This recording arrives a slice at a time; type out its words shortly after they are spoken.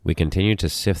We continue to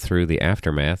sift through the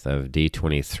aftermath of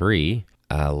D23.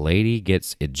 A lady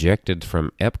gets ejected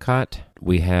from Epcot.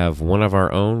 We have one of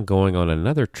our own going on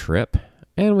another trip.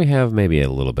 And we have maybe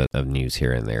a little bit of news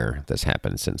here and there that's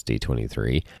happened since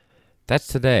D23. That's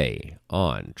today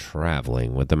on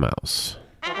Traveling with the Mouse.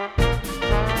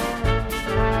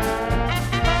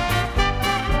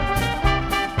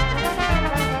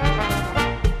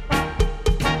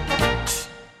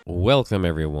 Welcome,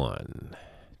 everyone,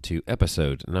 to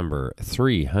episode number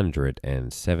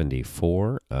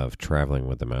 374 of Traveling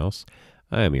with the Mouse.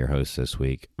 I am your host this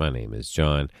week. My name is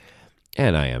John,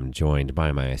 and I am joined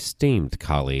by my esteemed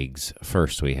colleagues.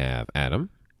 First, we have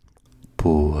Adam.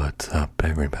 What's up,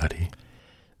 everybody?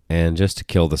 And just to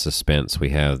kill the suspense, we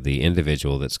have the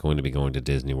individual that's going to be going to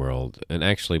Disney World. And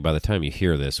actually, by the time you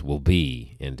hear this, we'll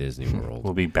be in Disney World.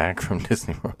 We'll be back from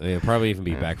Disney World. He'll probably even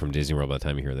be back from Disney World by the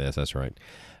time you hear this. That's right.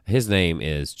 His name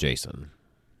is Jason.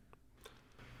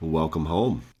 Welcome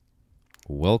home.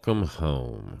 Welcome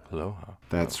home. Aloha.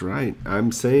 That's right.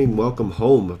 I'm saying welcome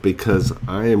home because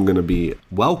I am going to be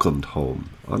welcomed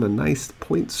home on a nice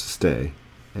points stay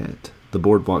at the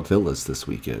Boardwalk Villas this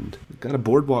weekend. Got a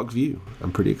boardwalk view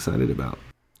I'm pretty excited about.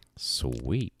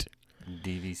 Sweet.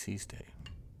 DVC stay.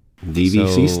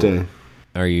 DVC stay.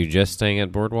 Are you just staying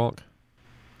at Boardwalk?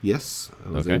 Yes, I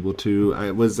was able to.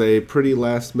 It was a pretty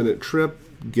last-minute trip,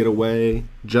 getaway,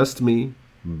 just me,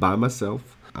 by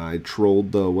myself. I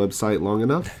trolled the website long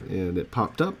enough, and it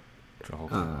popped up.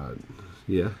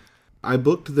 Yeah. I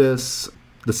booked this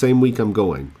the same week I'm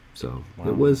going, so I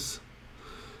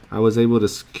was able to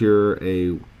secure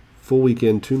a full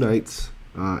weekend, 2 nights,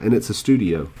 and it's a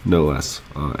studio, no less,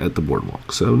 at the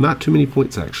Boardwalk. So not too many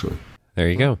points, actually. There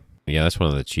you go. Yeah, that's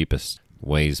one of the cheapest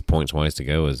ways, points-wise, to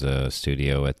go is a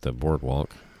studio at the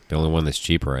Boardwalk. The only one that's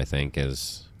cheaper, I think,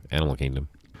 is Animal Kingdom.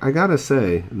 I gotta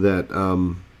say that,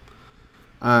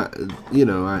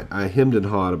 I hemmed and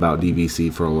hawed about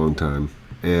DVC for a long time,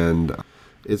 and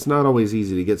it's not always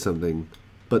easy to get something,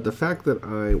 but the fact that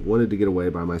I wanted to get away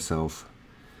by myself,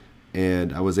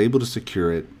 and I was able to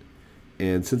secure it,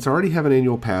 and since I already have an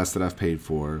annual pass that I've paid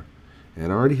for,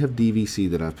 and I already have DVC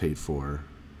that I've paid for,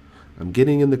 I'm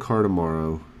getting in the car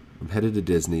tomorrow, I'm headed to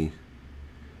Disney,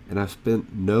 and I've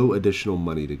spent no additional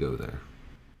money to go there.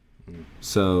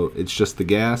 So it's just the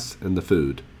gas and the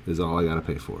food is all I got to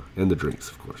pay for. And the drinks,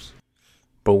 of course.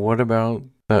 But what about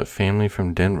that family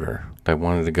from Denver that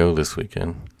wanted to go this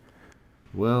weekend?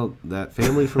 Well, that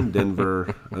family from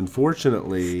Denver,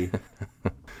 unfortunately,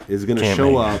 is going to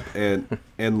show up and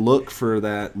look for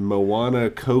that Moana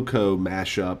Coco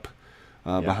mashup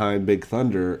behind Big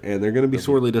Thunder, and they're going to be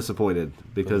sorely disappointed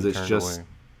because it's just... away.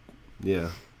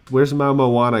 Yeah. Where's my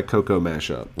Moana Coco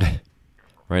mashup?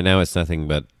 Right now, it's nothing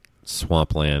but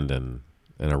swampland and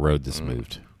a road that's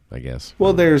moved, I guess.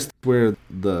 Well, there's where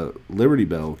the Liberty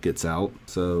Bell gets out.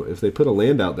 So if they put a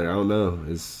land out there, I don't know.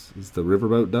 Is the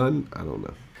riverboat done? I don't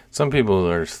know. Some people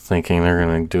are thinking they're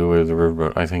going to do it with the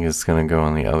riverboat. I think it's going to go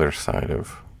on the other side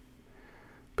of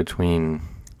between.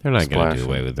 They're not going to do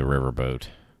away with the riverboat.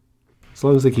 As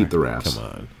long as they keep the rafts. Come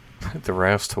on. The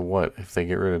rafts to what? If they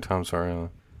get rid of Tom Sawyer Island?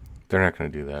 They're not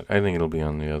going to do that. I think it'll be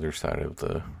on the other side of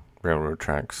the railroad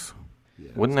tracks.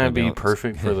 Yeah, wouldn't that be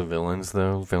perfect for the villains,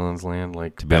 though? Villains land,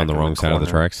 like... To be on the wrong side of the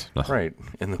tracks? No. Right.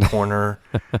 In the corner,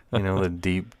 the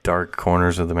deep, dark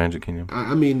corners of the Magic Kingdom.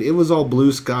 I mean, it was all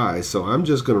blue sky, so I'm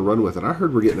just going to run with it. I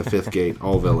heard we're getting a 5th gate,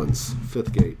 all villains.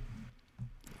 5th gate.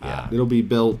 Yeah. It'll be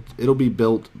built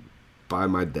by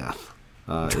my death.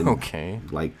 Okay.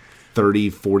 Like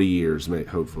 30, 40 years, mate,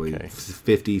 hopefully. Okay.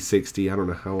 50, 60, I don't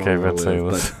know how long I'll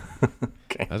live.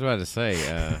 Okay. I was about to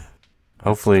say...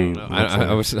 Hopefully,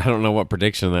 I don't know what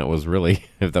prediction that was really.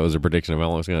 If that was a prediction of how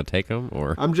long it's going to take them,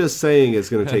 or I'm just saying it's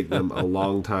going to take them a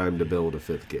long time to build a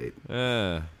 5th gate.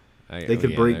 They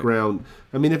could break ground.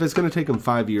 I mean, if it's going to take them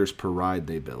 5 years per ride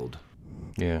they build.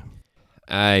 Yeah,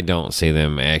 I don't see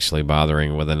them actually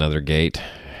bothering with another gate.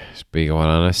 To be quite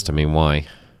honest, I mean, why?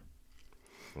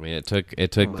 I mean, it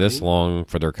took this long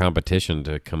for their competition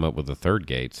to come up with the 3rd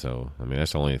gate. So I mean,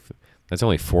 that's only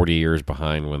 40 years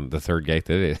behind when the 3rd gate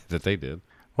that they did.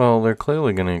 Well, they're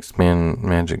clearly going to expand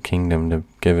Magic Kingdom to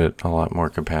give it a lot more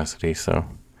capacity, so...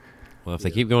 Well, if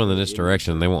they keep going in this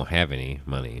direction, they won't have any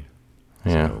money.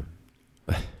 Yeah.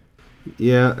 So.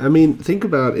 Yeah, I mean, think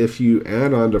about if you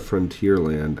add on to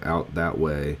Frontierland out that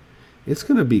way, it's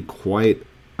going to be quite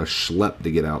a schlep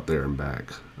to get out there and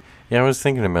back. Yeah, I was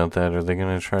thinking about that. Are they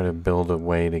going to try to build a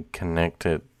way to connect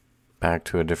it back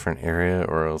to a different area,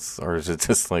 or is it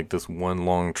just like this one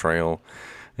long trail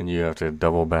and you have to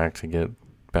double back to get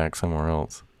back somewhere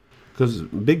else? Because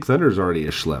Big Thunder's already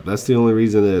a schlep. That's the only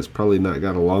reason that it's probably not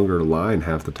got a longer line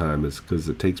half the time is because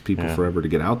it takes people forever to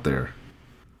get out there.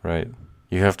 Right.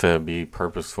 You have to be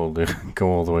purposeful to go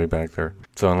all the way back there.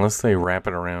 So unless they wrap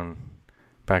it around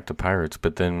back to Pirates,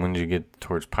 but then when you get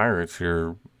towards Pirates,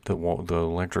 the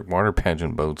electric water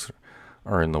pageant boats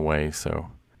are in the way,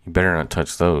 so you better not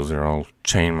touch those or I'll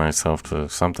chain myself to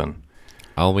something.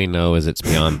 All we know is it's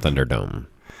beyond Thunderdome.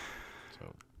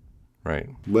 Right.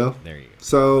 Well, There you go.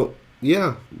 so,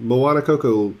 yeah, Moana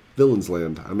Coco Villains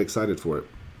Land. I'm excited for it.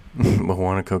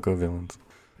 Moana Coco Villains.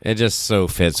 It just so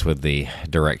fits with the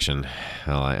direction.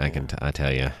 I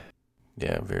tell you.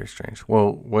 Yeah, very strange.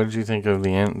 Well, what did you think of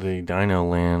the Dino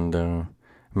Land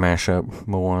mashup,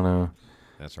 Moana,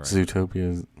 That's right.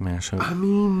 Zootopia mashup? I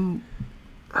mean,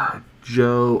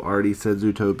 Joe already said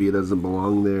Zootopia doesn't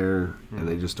belong there, and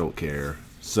they just don't care.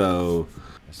 So,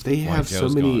 they why have so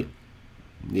Joe's many... gone.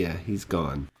 Yeah, he's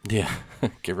gone. Yeah,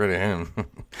 get rid of him.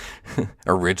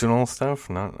 Original stuff,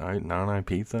 not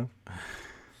non-IP stuff.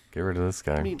 Get rid of this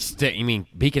guy. You mean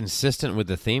be consistent with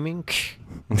the theming?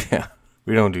 Yeah,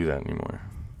 we don't do that anymore.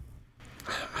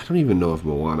 I don't even know if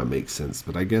Moana makes sense,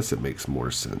 but I guess it makes more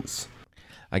sense.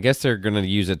 I guess they're going to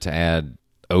use it to add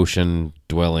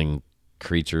ocean-dwelling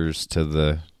creatures to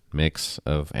the mix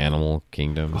of Animal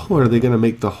Kingdom. Oh, are they going to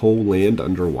make the whole land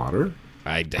underwater?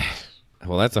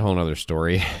 Well, that's a whole other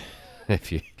story.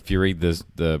 If you read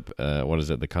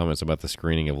the comments about the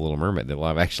screening of Little Mermaid, the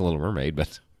live action Little Mermaid,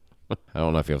 but I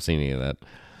don't know if you've seen any of that.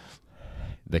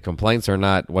 The complaints are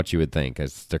not what you would think.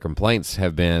 The complaints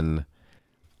have been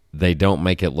they don't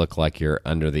make it look like you're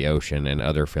under the ocean, and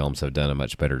other films have done a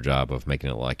much better job of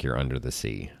making it like you're under the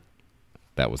sea.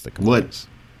 That was the complaints.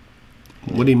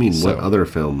 What do you mean? What other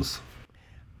films?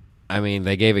 I mean,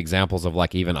 they gave examples of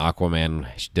like even Aquaman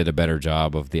did a better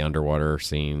job of the underwater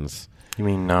scenes. You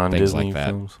mean non-Disney like that.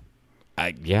 films?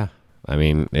 Yeah. I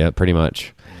mean, yeah, pretty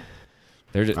much.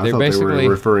 They're I thought basically they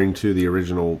were referring to the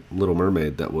original Little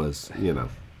Mermaid that was,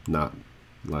 not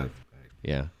live.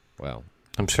 Yeah. Well,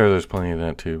 I'm sure there's plenty of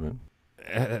that too,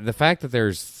 but the fact that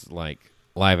there's like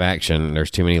live action,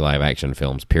 there's too many live action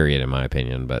films, period, in my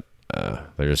opinion. But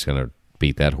they're just gonna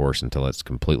beat that horse until it's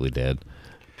completely dead.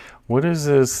 what is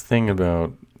this thing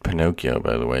about Pinocchio,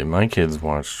 by the way? My kids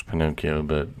watched Pinocchio,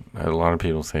 but a lot of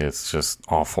people say it's just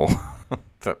awful.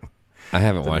 I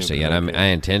haven't watched it yet. I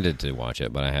intended to watch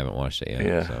it, but I haven't watched it yet.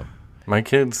 Yeah. So. My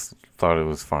kids thought it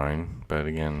was fine, but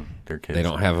again, they're kids. They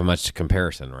don't have much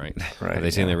comparison, right? Right, Have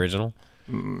they seen yeah. the original?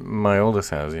 My oldest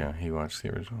has, yeah. He watched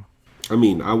the original. I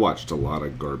mean, I watched a lot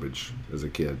of garbage as a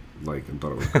kid, and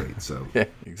thought it was great. So Yeah,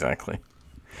 exactly.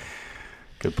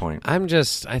 Good point. I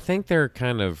think they're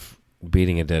kind of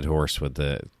beating a dead horse with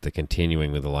the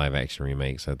continuing with the live action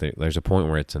remakes. I think there's a point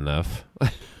where it's enough.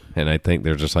 And I think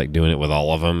they're just like doing it with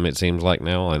all of them, it seems like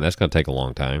now, and that's going to take a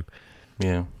long time.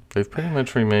 Yeah. They've pretty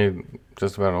much remade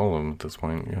just about all of them at this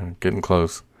point. Yeah, getting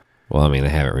close. Well, I mean, they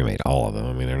haven't remade all of them.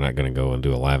 I mean, they're not going to go and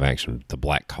do a live action The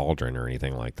Black Cauldron or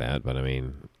anything like that. But I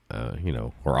mean,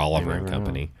 or Oliver and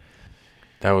Company. Know.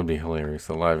 That would be hilarious.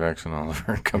 The live action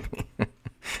Oliver and Company.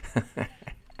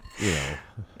 Yeah.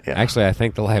 Actually, I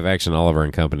think the live action Oliver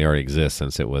and Company already exists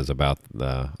since it was about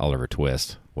Oliver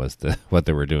Twist was what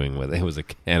they were doing with it. It was an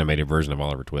animated version of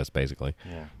Oliver Twist, basically.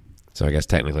 Yeah. So I guess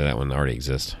technically that one already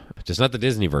exists, just not the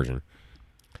Disney version.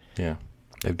 Yeah.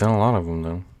 They've done a lot of them,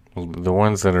 though. The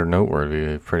ones that are noteworthy,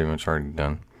 they've pretty much already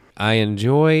done. I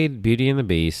enjoyed Beauty and the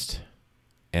Beast,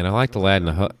 and I liked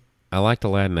Aladdin. I liked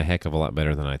Aladdin a heck of a lot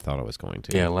better than I thought it was going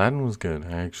to. Yeah, Aladdin was good.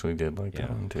 I actually did like that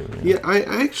one, too. Yeah, I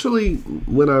actually,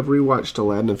 when I've rewatched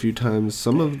Aladdin a few times,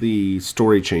 some of the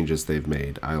story changes they've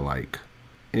made, I like.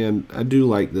 And I do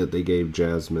like that they gave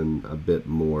Jasmine a bit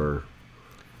more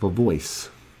of a voice,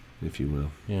 if you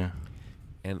will. Yeah.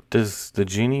 And does the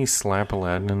genie slap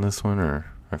Aladdin in this one, or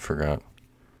I forgot?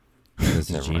 Does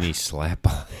the genie slap?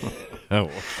 Oh,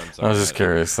 I'm sorry. I was just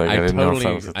curious. Like, I didn't know if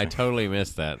that was a thing. I totally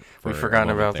missed that. We've forgotten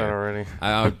about that already?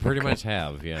 I pretty much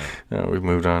have, yeah. No, we've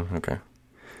moved on. Okay.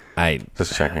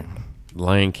 Just checking.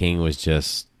 Lion King was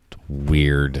just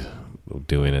weird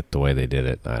doing it the way they did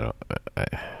it.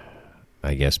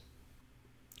 I guess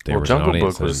there was Jungle an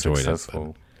audience Book was that enjoyed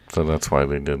successful, so that's why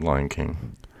they did Lion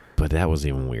King. But that was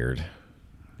even weird.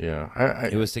 Yeah.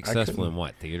 It was successful in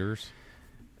what, theaters?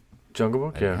 Jungle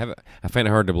Book, yeah. I find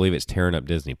it hard to believe it's tearing up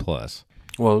Disney Plus.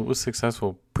 Well, it was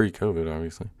successful pre-COVID,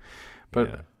 obviously.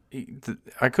 But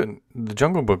the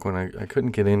Jungle Book, when I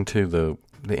couldn't get into the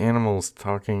animals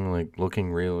talking, like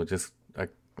looking real, it just, I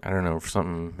don't know, for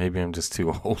something, maybe I'm just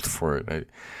too old for it.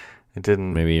 It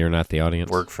didn't. Maybe you're not the audience.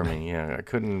 Work for me, yeah. I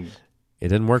couldn't. It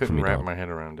didn't work for me. Wrap my head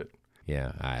around it.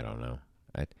 Yeah, I don't know.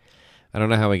 I don't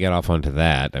know how we got off onto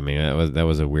that. I mean, that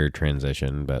was a weird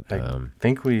transition, but I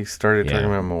think we started talking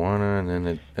about Moana, and then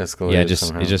it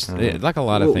escalated. Yeah, like a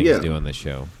lot of things do on this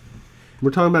show.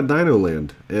 We're talking about Dino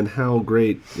Land and how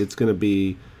great it's going to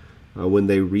be when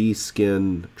they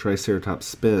reskin Triceratops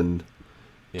Spin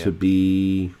to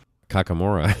be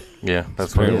Kakamora. Yeah,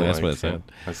 that's what it said.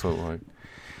 That's what it like.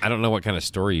 I don't know what kind of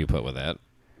story you put with that.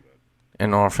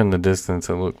 And off in the distance,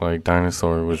 it looked like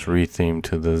Dinosaur was rethemed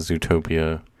to the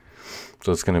Zootopia.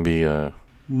 So it's going to be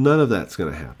none of that's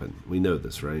going to happen. We know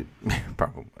this, right?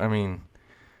 Probably. I mean,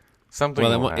 something.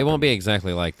 Well, it won't be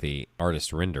exactly like the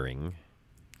artist rendering.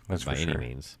 That's by for any sure.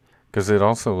 means. Because it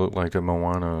also looked like a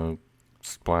Moana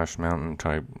Splash Mountain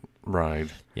type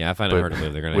ride. Yeah, I find it hard to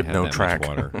believe they're going to have no that track. much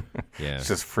water. Yeah, it's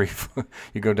just free.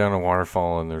 You go down a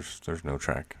waterfall and there's no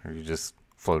track, or you just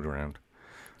float around.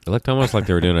 It looked almost like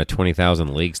they were doing a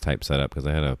 20,000 Leagues type setup because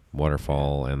they had a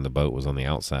waterfall and the boat was on the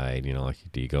outside. You know, like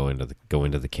do you go into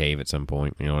the cave at some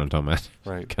point? You know what I'm talking about?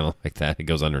 Right. Kind of like that. It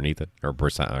goes underneath it or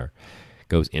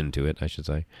goes into it, I should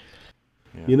say.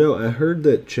 Yeah. You know, I heard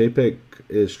that Chapek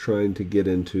is trying to get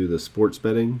into the sports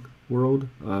betting world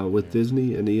with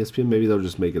Disney and ESPN. Maybe they'll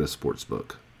just make it a sports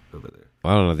book over there.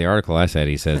 Well, I don't know. The article I said,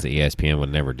 he says that ESPN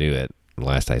would never do it.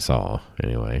 Last I saw,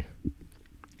 anyway.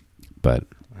 But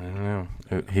I don't know.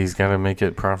 He's got to make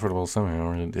it profitable somehow,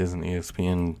 or it isn't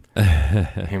ESPN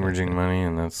hemorrhaging money,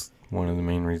 and that's one of the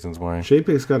main reasons why.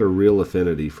 Chapek's got a real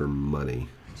affinity for money.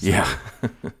 So. Yeah.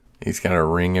 He's got to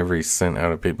wring every cent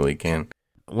out of people he can.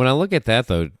 When I look at that,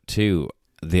 though, too,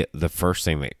 the first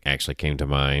thing that actually came to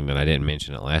mind, and I didn't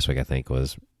mention it last week, I think,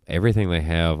 was everything they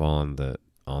have on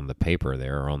the paper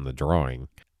there, or on the drawing,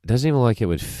 it doesn't even look like it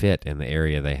would fit in the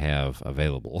area they have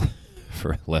available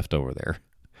for left over there.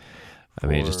 I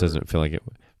mean, it just doesn't feel like it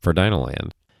for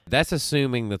Dinoland. That's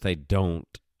assuming that they don't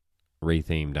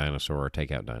retheme Dinosaur or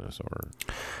take out Dinosaur.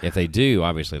 If they do,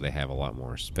 obviously they have a lot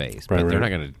more space. But they're not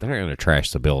gonna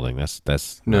trash the building.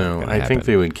 That's no. I think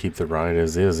they would keep the ride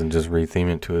as is and just retheme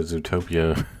it to a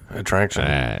Zootopia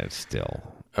attraction.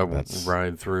 Still a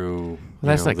ride through.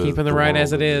 That's not keeping the ride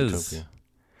as it is. Zootopia.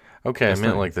 Okay, I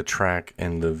meant like the track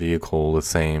and the vehicle the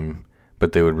same.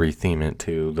 But they would retheme it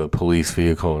to the police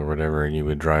vehicle or whatever, and you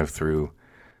would drive through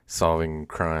solving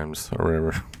crimes or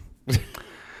whatever.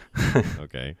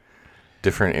 Okay.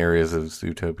 Different areas of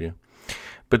Zootopia.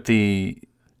 But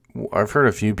I've heard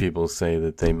a few people say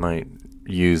that they might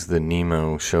use the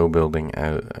Nemo show building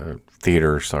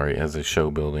theater as a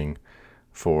show building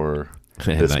for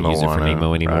this not use it for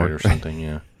Nemo anymore ride or something.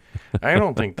 Yeah. I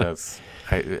don't think that's.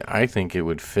 I think it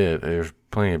would fit. There's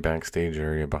plenty of backstage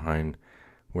area behind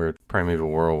where Primeval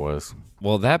World was.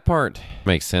 Well, that part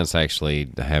makes sense, actually,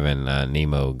 having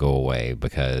Nemo go away,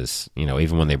 because,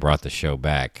 even when they brought the show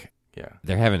back,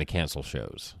 they're having to cancel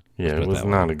shows. Yeah, it was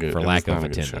not a good... For lack of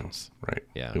attendance. Right.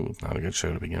 Yeah. It was not a good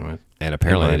show to begin with. And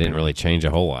apparently they didn't really change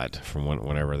a whole lot from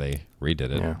whenever they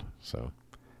redid it. Yeah. So.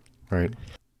 Right.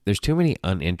 There's too many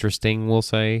uninteresting, we'll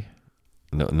say.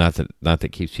 No, not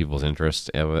that keeps people's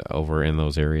interest over in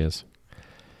those areas.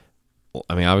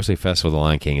 I mean, obviously, Festival of the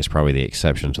Lion King is probably the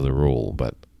exception to the rule,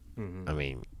 but, I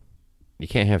mean, you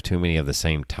can't have too many of the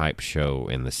same type show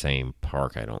in the same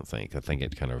park, I don't think. I think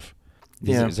it kind of...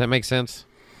 Does that make sense?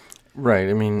 Right.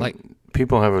 I mean,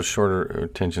 people have a shorter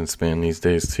attention span these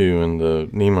days, too, and the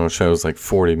Nemo show is like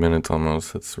 40 minutes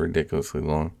almost. It's ridiculously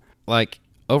long. Like,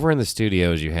 over in the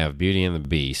studios, you have Beauty and the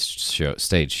Beast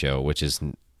stage show, which is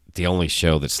the only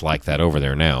show that's like that over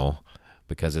there now,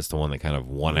 because it's the one that kind of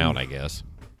won out, I guess.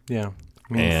 Yeah.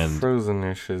 I mean, and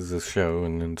Frozen-ish is a show,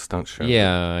 and then stunt show.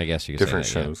 Yeah, I guess you could different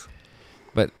say that, shows. Yeah.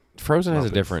 But Frozen has Muppets.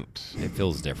 a different... It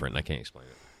feels different. I can't explain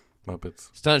it. Muppets.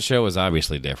 Stunt show is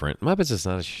obviously different. Muppets is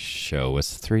not a show.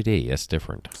 It's 3D. It's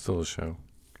different. Still a show.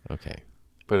 Okay.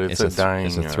 But it's a dying...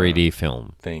 It's a 3D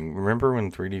film. Thing. Remember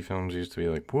when 3D films used to be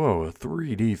like, whoa, a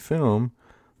 3D film?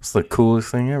 It's the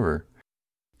coolest thing ever.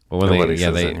 Well, when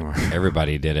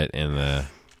everybody did it in the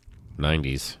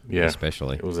 90s,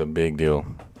 especially. It was a big deal.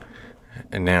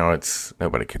 And now it's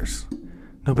nobody cares.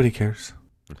 Nobody cares.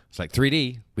 It's like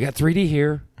 3D. We got 3D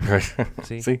here. Right.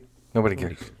 See? Nobody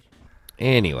cares.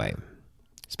 Anyway,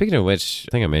 speaking of which,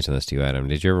 I think I mentioned this to you, Adam.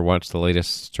 Did you ever watch the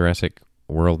latest Jurassic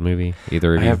World movie?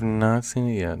 Either of you? I have not seen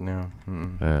it yet, no.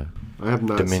 I have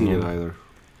not seen it either.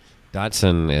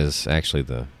 Dodson is actually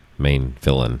the main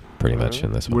villain, pretty much,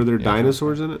 in this one. Were there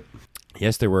dinosaurs in it?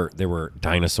 Yes, there were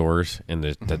dinosaurs in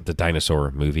the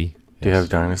dinosaur movie. Do you have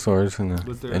dinosaurs in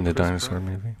the dinosaur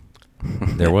movie?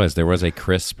 There was a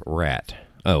Chris Pratt.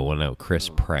 Oh, well, no, Chris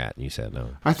Pratt. You said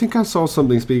no. I think I saw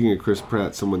something, speaking of Chris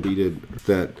Pratt, someone tweeted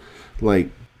that,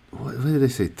 like, what did they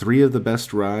say? 3 of the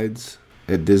best rides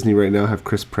at Disney right now have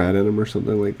Chris Pratt in them or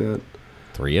something like that.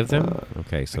 3 of them?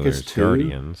 Okay, so I guess there's 2.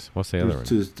 Guardians. What's the other one?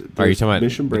 There's Are you talking about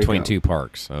Mission between Breakout. 2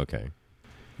 parks? Okay.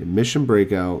 Mission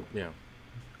Breakout, Yeah.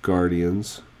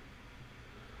 Guardians.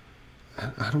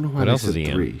 I don't know why What they else is said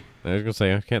he 3. in? I was going to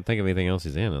say, I can't think of anything else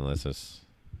he's in unless it's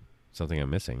something I'm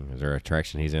missing. Is there an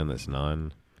attraction he's in that's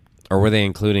non... Or were they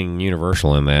including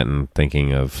Universal in that and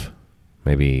thinking of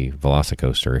maybe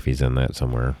Velocicoaster if he's in that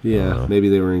somewhere? I don't Yeah, know. maybe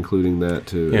they were including that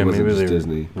too. Yeah, it wasn't maybe just they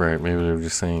Disney. Right, maybe they were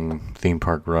just saying theme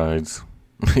park rides.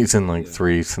 He's in like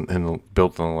 3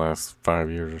 built in the last 5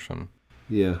 years or something.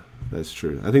 Yeah, that's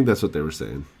true. I think that's what they were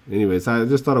saying. Anyways, I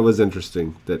just thought it was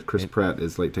interesting that Chris Pratt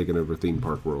is like taking over theme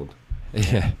park world.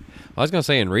 Yeah. I was going to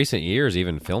say, in recent years,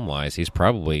 even film-wise, he's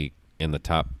probably in the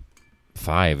top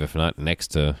 5, if not next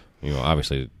to,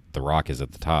 obviously The Rock is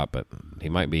at the top, but he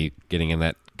might be getting in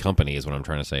that company is what I'm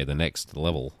trying to say, the next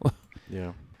level.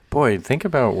 Yeah. Boy, think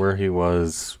about where he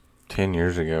was 10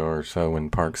 years ago or so when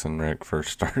Parks and Rec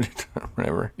first started.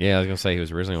 Whatever. Yeah, I was going to say he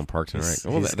was originally on Parks and Rec.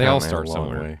 Well, He's they all come a start long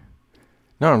somewhere. way.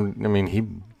 No, I mean, he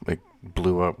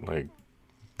blew up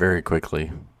very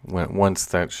quickly once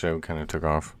that show kind of took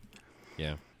off.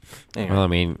 Yeah. Anyway. Well, I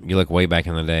mean, you look way back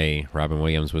in the day, Robin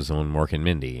Williams was on Mork and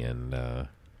Mindy, and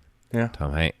Yeah.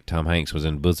 Tom Hanks was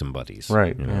in Bosom Buddies.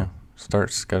 Right. you know? Yeah. Got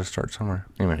to start somewhere.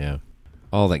 Anyway. Yeah.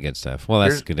 All that good stuff. Well,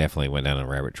 that's definitely went down a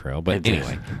rabbit trail. But It did.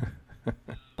 anyway,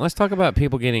 let's talk about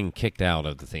people getting kicked out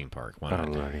of the theme park. Why Oh,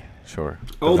 not? Lordy. Sure.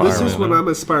 Oh, The this is viral- what I'm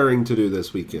aspiring to do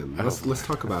this weekend. Let's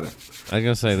talk about it. I was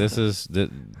gonna say this is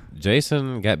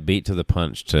Jason got beat to the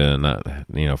punch to not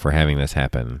for having this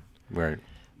happen. Right.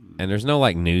 And there's no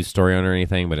news story on it or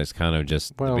anything, but it's kind of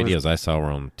just Well, the videos I saw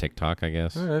were on TikTok, I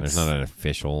guess. There's not an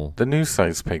official. The news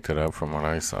sites picked it up from what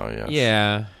I saw, yes.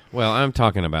 Yeah. Well, I'm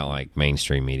talking about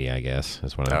mainstream media, I guess.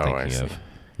 Is what I'm Oh, I thinking see. of.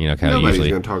 Kind of Nobody's usually.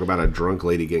 going to talk about a drunk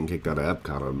lady getting kicked out of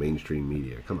Epcot on mainstream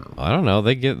media. Come on. I don't know.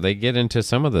 They get into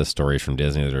some of the stories from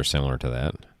Disney that are similar to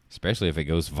that, especially if it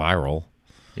goes viral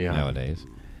Yeah. nowadays.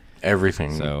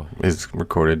 Everything So- is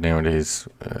recorded nowadays,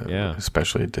 Yeah.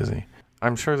 especially at Disney.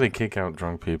 I'm sure they kick out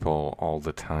drunk people all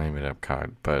the time at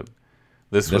Epcot, but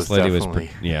this was lady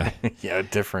definitely yeah. yeah, a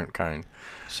different kind.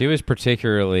 She was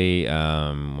particularly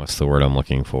what's the word I'm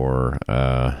looking for?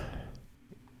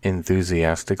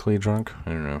 Enthusiastically drunk? I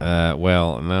don't know.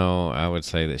 Well, no, I would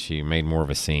say that she made more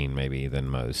of a scene maybe than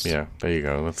most. Yeah, there you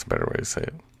go. That's a better way to say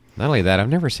it. Not only that, I've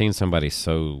never seen somebody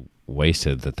so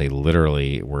wasted that they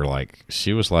literally were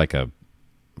she was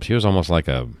almost like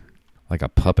a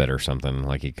puppet or something.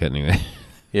 Like he couldn't even.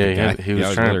 Yeah, he was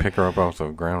trying literally- to pick her up off the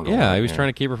ground. Yeah, he was trying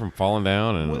to keep her from falling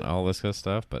down and all this good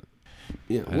stuff. But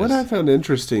Yeah, what I found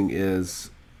interesting is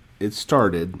it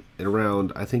started at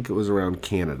around, I think it was around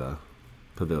Canada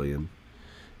Pavilion,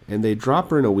 and they drop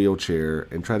her in a wheelchair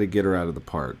and try to get her out of the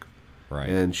park. right,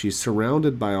 And she's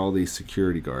surrounded by all these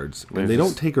security guards, They and they just-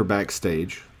 don't take her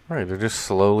backstage. Right, they're just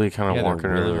slowly kind of yeah, walking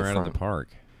they're her to wheeling the her out front. of the park.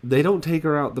 They don't take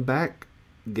her out the back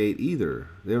gate either.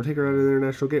 They don't take her out of the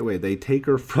International Gateway. They take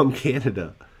her from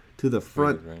Canada to the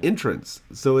front Right. entrance.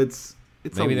 So it's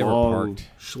Maybe a they were long parked.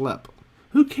 schlep.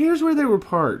 Who cares where they were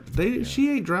parked? She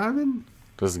ain't driving.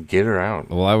 Just get her out.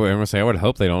 Well, I'm gonna say I would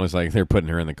hope they don't. It's like they're putting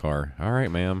her in the car. All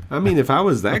right, ma'am. I mean, if I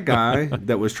was that guy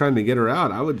that was trying to get her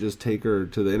out, I would just take her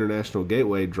to the International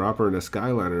Gateway, drop her in a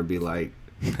Skyliner, and be like,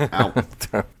 out.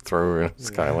 Throw her in a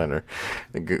Skyliner.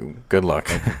 Good luck.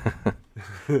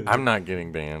 I'm not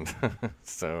getting banned.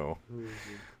 So,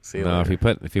 see you No,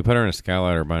 later. if you put her in a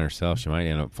Skyliner by herself, she might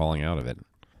end up falling out of it.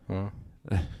 Well,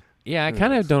 Yeah, I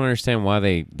kind of don't understand why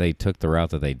they took the route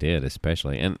that they did,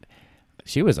 especially. And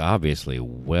she was obviously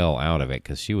well out of it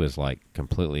because she was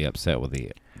completely upset with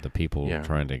the people Yeah.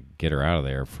 trying to get her out of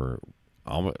there for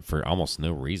almost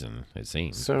no reason. It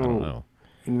seems. I don't know.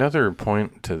 Another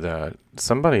point to that,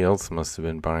 somebody else must have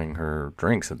been buying her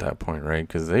drinks at that point, right?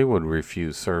 Because they would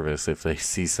refuse service if they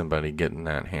see somebody getting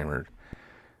that hammered.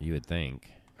 You would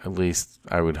think. At least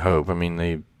I would hope. I mean,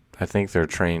 I think they're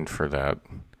trained for that.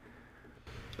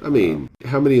 I mean,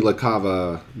 how many La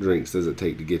Cava drinks does it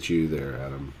take to get you there,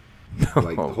 Adam?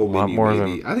 Like the whole A lot menu, more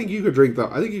maybe. I think you could drink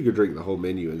the whole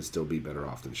menu and still be better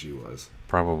off than she was.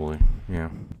 Probably, yeah.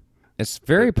 It's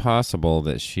very possible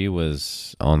that she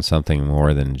was on something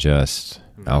more than just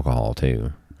alcohol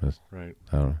too. Right.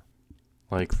 I don't know.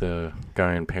 Like the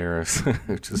guy in Paris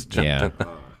who just jumped Yeah.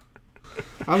 in.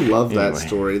 I love that Anyway.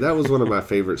 story. That was one of my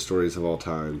favorite stories of all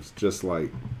time. Just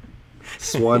like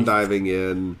swan diving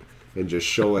in and just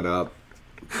showing up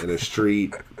in a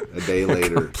street a day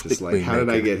later. Just like, Completely how did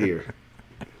I naked. get here?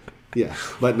 Yeah,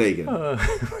 butt naked.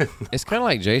 It's kind of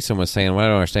like Jason was saying. What I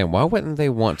don't understand, why wouldn't they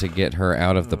want to get her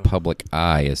out of the public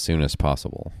eye as soon as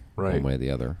possible? Right. One way or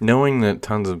the other. Knowing that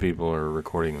tons of people are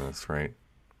recording this, right?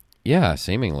 Yeah,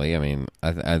 seemingly. I mean,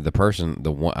 the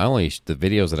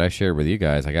videos that I shared with you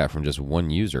guys, I got from just one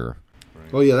user.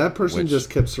 Oh yeah, that person Which- just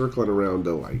kept circling around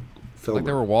to like film. Like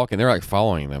they it. were walking, they were like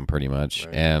following them pretty much,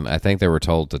 Right. and I think they were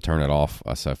told to turn it off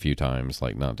a few times,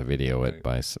 like not to video it Right.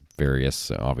 by various.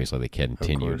 Obviously, they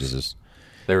continued to course. just.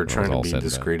 They were Well, trying it's to all be said and done.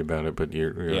 discreet about it, but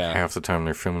you're Yeah. half the time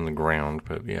they're filming the ground.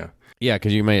 But yeah, Yeah,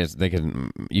 because you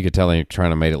could tell they were trying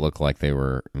to make it look like they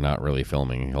were not really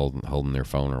filming, holding their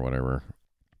phone or whatever.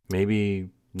 maybe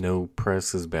no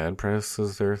press is bad press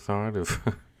is their thought.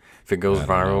 If it goes I don't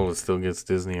know. viral, it still gets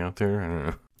Disney out there. I don't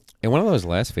know. In one of those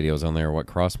last videos on there, what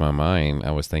crossed my mind,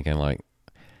 I was thinking like,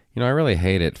 I really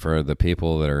hate it for the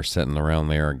people that are sitting around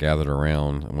there, gathered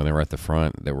around when they were at the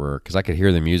front, because I could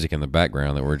hear the music in the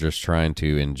background, that were just trying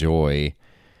to enjoy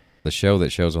the show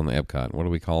that shows on the Epcot. What do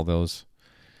we call those?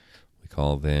 We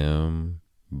call them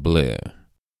bleh.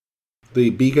 The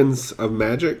Beacons of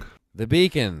Magic. The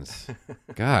beacons.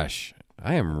 Gosh,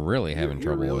 I am really having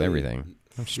You're trouble with really- everything.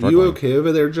 I'm Are struggling. you okay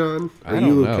over there, John? Are I don't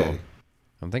you know. okay?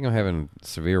 I think I'm having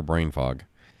severe brain fog.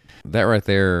 That right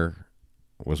there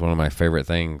was one of my favorite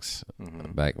things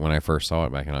back when I first saw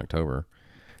it back in October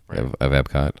of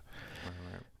Epcot.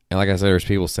 And like I said, there's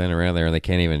people standing around there and they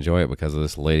can't even enjoy it because of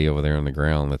this lady over there on the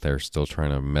ground that they're still trying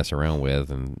to mess around with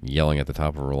and yelling at the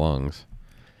top of her lungs.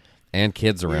 And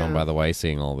kids around, Yeah. by the way,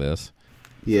 seeing all this.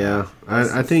 Yeah,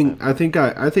 I think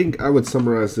I would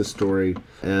summarize this story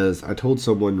as I told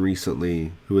someone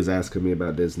recently who was asking me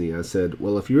about Disney. I said,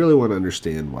 well, if you really want to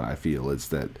understand what I feel, it's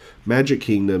that Magic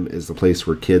Kingdom is the place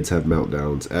where kids have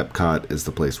meltdowns. Epcot is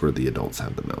the place where the adults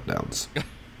have the meltdowns.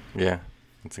 Yeah,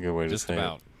 that's a good way to Just say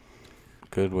about. it.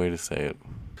 Good way to say it.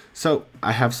 So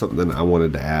I have something I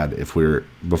wanted to add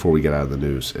before we get out of the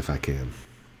news, if I can.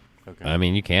 Okay. I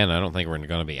mean, you can. I don't think we're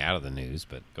going to be out of the news,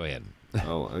 but go ahead.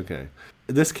 Oh, okay.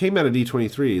 This came out of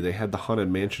D23. They had the Haunted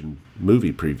Mansion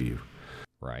movie preview.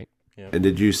 Right. And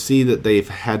did you see that they've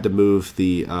had to move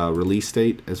the release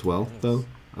date as well, though,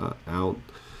 out?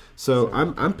 So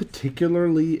I'm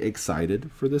particularly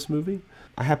excited for this movie.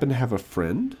 I happen to have a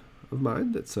friend of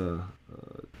mine that's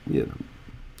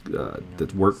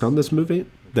that worked on this movie,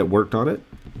 that worked on it.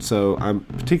 So I'm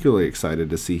particularly excited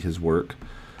to see his work.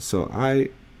 So I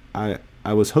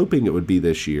was hoping it would be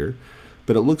this year.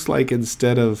 But it looks like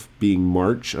instead of being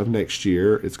March of next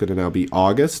year, it's going to now be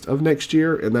August of next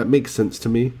year, and that makes sense to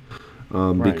me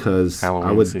Right. because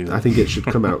Halloween season. I think it should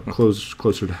come out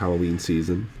closer to Halloween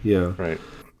season. Yeah, Right.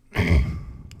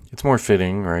 It's more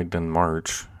fitting, right, than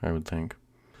March, I would think.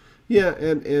 yeah,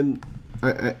 and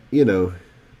I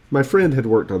my friend had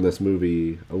worked on this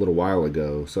movie a little while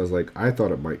ago, so I was like, I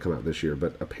thought it might come out this year,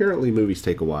 but apparently movies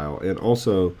take a while, and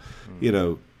also,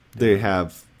 they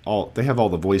have all the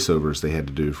voiceovers they had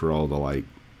to do for all the like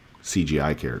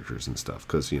CGI characters and stuff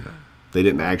because they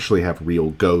didn't actually have real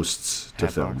ghosts to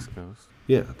film. Hatbox Ghost.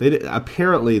 Yeah,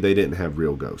 apparently they didn't have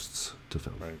real ghosts to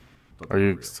film. Right. Are you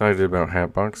excited about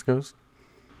Hatbox Ghost?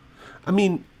 I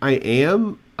mean, I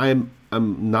am. I'm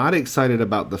not excited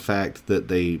about the fact that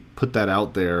they put that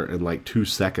out there in like 2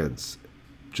 seconds,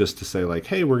 just to say like,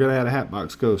 "Hey, we're gonna add a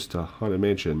Hatbox Ghost to Haunted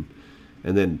Mansion,"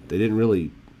 and then they didn't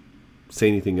really say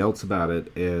anything else about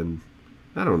it. And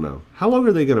I don't know, how long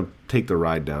are they gonna take the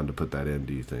ride down to put that in?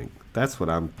 Do you think? That's what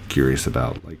I'm curious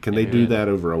about. Like, can they do that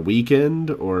over a weekend,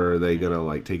 or are they gonna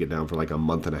like take it down for like a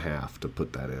month and a half to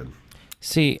put that in?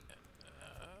 See,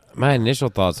 my initial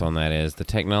thoughts on that is the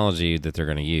technology that they're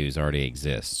going to use already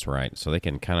exists, right? So they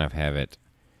can kind of have it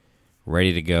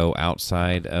ready to go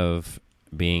outside of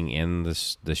being in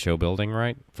the show building,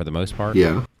 right? For the most part.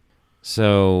 Yeah.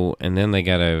 So, and then they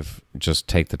got to just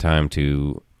take the time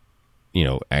to,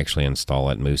 actually install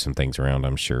it, move some things around,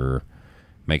 I'm sure,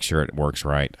 make sure it works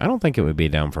right. I don't think it would be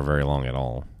down for very long at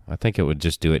all. I think it would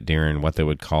just do it during what they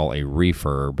would call a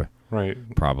refurb, Right.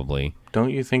 probably. Don't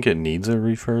you think it needs a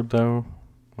refurb, though?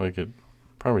 Like, it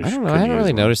probably I don't know. could I haven't use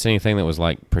really one. noticed anything that was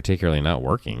like particularly not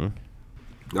working.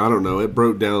 I don't know. It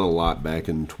broke down a lot back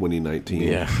in 2019.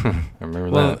 Yeah, I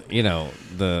remember Well,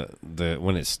 that. the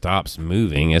when it stops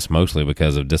moving, it's mostly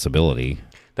because of disability.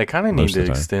 They kind of need most to of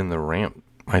the time. extend the ramp,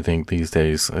 I think, these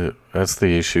days. That's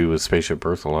the issue with Spaceship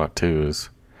Earth a lot, too, is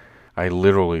I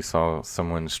literally saw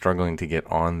someone struggling to get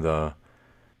on the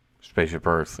Spaceship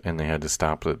Earth, and they had to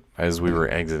stop it. As we were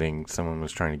exiting, someone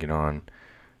was trying to get on,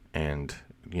 and,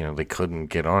 they couldn't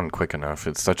get on quick enough.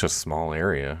 It's such a small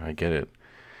area. I get it.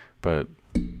 But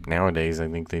nowadays, I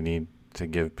think they need to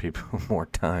give people more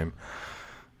time.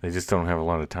 They just don't have a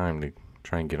lot of time to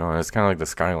try and get on. It's kind of like the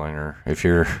Skyliner. If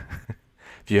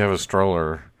you have a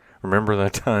stroller, remember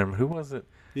that time? Who was it?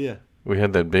 Yeah. We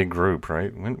had that big group,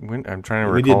 right? When I'm trying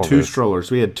to We recall did two this. strollers.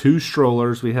 We had two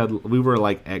strollers. We were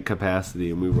like at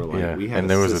capacity, and we were like, Yeah, we had and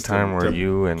there was a system time where to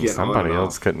you and get on somebody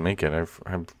else off. couldn't make it.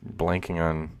 I'm blanking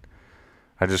on.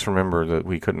 I just remember that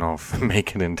we couldn't all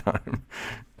make it in time,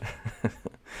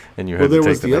 and you had Well, to there take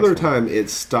was the the other next one. time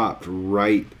it stopped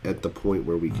right at the point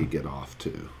where we could get off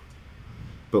to,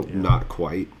 but not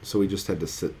quite. So we just had to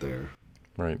sit there.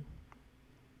 Right.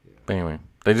 But anyway,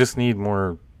 they just need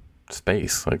more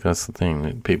space. Like that's the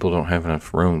thing. People don't have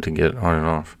enough room to get on and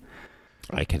off.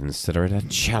 I consider it a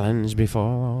challenge before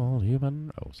all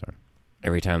human. Oh, sorry.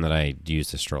 Every time that I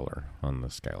use the stroller on the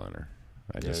Skyliner,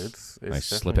 It's I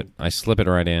slip it. I slip it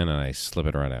right in and I slip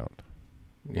it right out.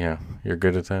 Yeah, you're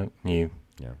good at that. You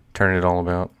Yeah. turn it all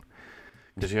about.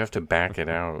 Because you have to back it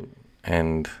out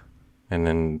and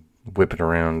then whip it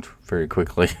around very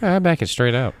quickly. I back it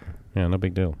straight out. Yeah, no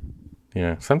big deal.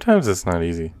 Yeah, sometimes it's not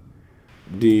easy.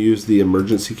 Do you use the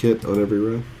emergency kit on every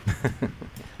run?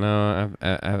 No,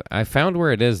 I found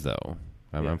where it is though.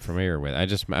 I'm familiar with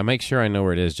it. I make sure I know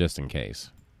where it is just in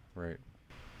case. Right.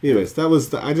 Anyways, that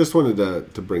was I just wanted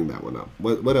to bring that one up.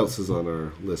 What else is on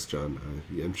our list, John?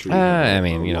 I'm sure. You have I a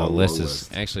mean, you know, long, list long is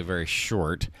actually very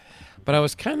short, but I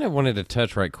was kind of wanted to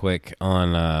touch right quick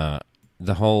on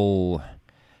the whole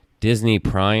Disney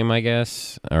Prime, I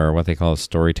guess, or what they call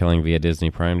storytelling via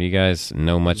Disney Prime. Do you guys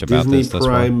know much about Disney this?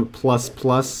 Prime plus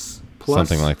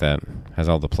Something like that. Has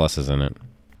all the pluses in it.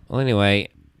 Well, anyway,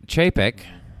 Chapek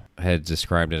had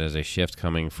described it as a shift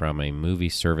coming from a movie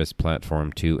service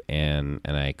platform to and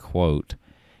I quote,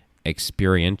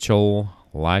 experiential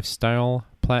lifestyle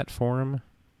platform,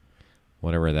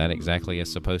 whatever that exactly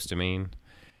is supposed to mean.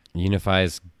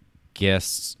 Unifies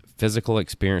guests' physical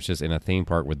experiences in a theme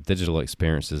park with digital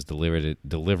experiences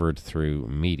delivered through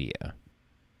media.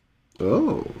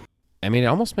 Oh, I mean, it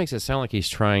almost makes it sound like he's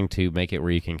trying to make it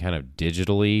where you can kind of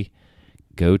digitally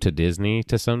go to Disney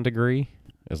to some degree.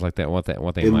 Is like that what they in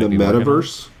might the be working on?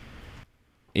 metaverse.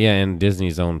 Yeah, in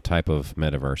Disney's own type of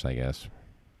metaverse, I guess.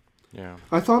 Yeah.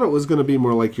 I thought it was going to be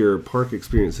more like your park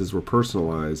experiences were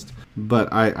personalized,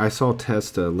 but I saw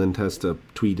Lynn Testa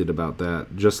tweeted about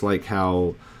that, just like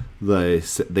how they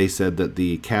said that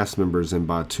the cast members in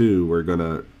Batu were going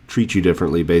to treat you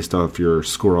differently based off your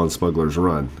score on Smuggler's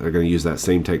Run. They're going to use that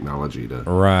same technology to.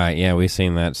 Right, yeah, we've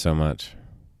seen that so much.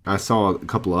 I saw a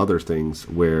couple of other things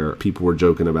where people were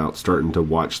joking about starting to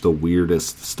watch the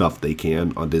weirdest stuff they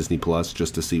can on Disney Plus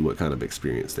just to see what kind of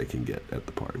experience they can get at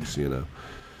the parks, you know.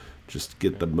 Just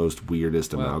get the most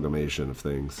weirdest amalgamation of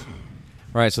things.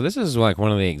 Right, so this is like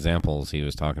one of the examples he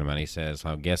was talking about. He says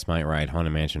how guests might ride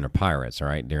Haunted Mansion or Pirates,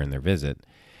 right, during their visit.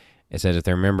 It says if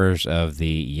they're members of the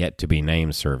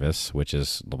yet-to-be-named service, which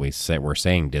is, we're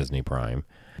saying Disney Prime,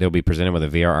 they'll be presented with a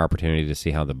VR opportunity to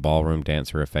see how the ballroom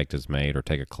dancer effect is made or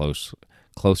take a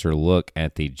closer look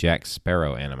at the Jack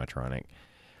Sparrow animatronic,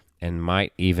 and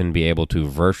might even be able to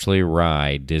virtually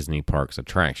ride Disney Parks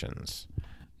attractions,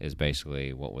 is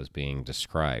basically what was being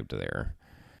described there.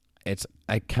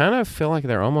 I kind of feel like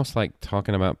they're almost like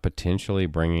talking about potentially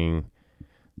bringing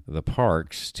the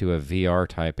parks to a VR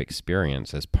type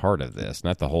experience as part of this.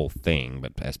 Not the whole thing,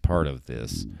 but as part of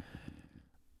this.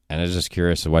 And I was just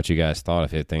curious of what you guys thought,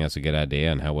 if you think that's a good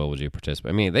idea, and how well would you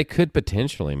participate. I mean, they could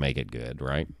potentially make it good,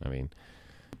 right? I mean,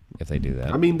 if they do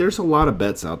that. I mean, there's a lot of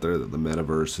bets out there that the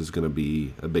metaverse is going to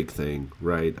be a big thing,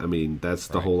 right? I mean, that's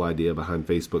the whole idea behind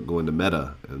Facebook going to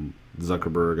Meta, and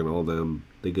Zuckerberg and all them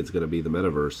think it's going to be the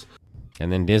metaverse.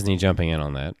 And then Disney jumping in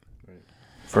on that.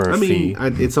 For a fee.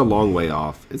 It's a long way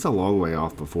off. It's a long way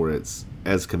off before it's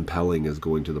as compelling as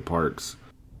going to the parks.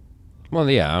 Well,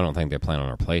 yeah, I don't think they plan on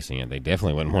replacing it. They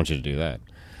definitely wouldn't want you to do that.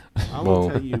 I will Well,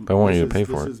 tell you, I want you to pay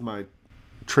for it. This is my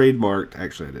trademarked.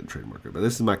 Actually, I didn't trademark it, but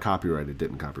this is my copyrighted.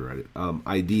 Didn't copyright it.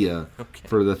 Idea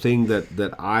for the thing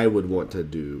that I would want to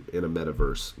do in a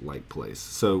metaverse like place.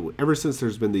 So ever since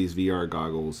there's been these VR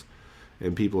goggles,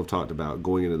 and people have talked about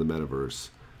going into the metaverse,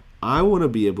 I want to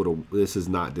be able to. This is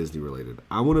not Disney related.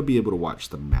 I want to be able to watch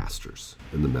the Masters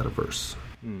in the metaverse.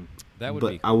 That would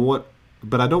But be cool.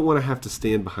 I don't want to have to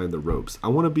stand behind the ropes. I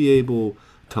want to be able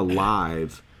to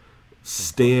live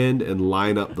stand and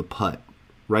line up the putt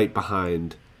right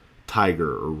behind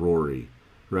Tiger or Rory,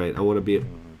 right? I want to be.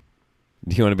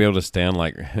 Do you want to be able to stand,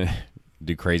 like,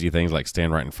 do crazy things like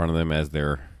stand right in front of them as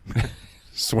they're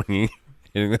swinging?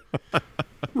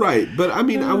 Right, but I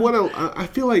mean, I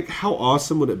feel like how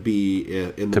awesome would it be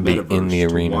in the To be metaverse in the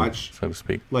arena, to watch, so to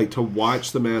speak. like to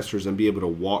watch the Masters and be able to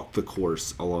walk the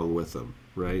course along with them,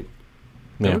 right?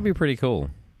 That Yeah. would be pretty cool.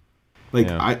 Like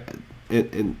Yeah. I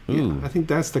think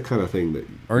that's the kind of thing that.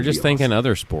 Or would just be thinking awesome.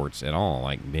 other sports at all,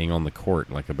 like being on the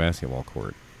court, like a basketball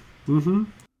court. Mm-hmm.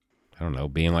 don't know,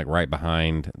 being like right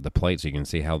behind the plate so you can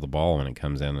see how the ball when it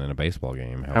comes in a baseball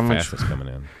game, how fast it's coming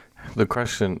in. The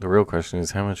real question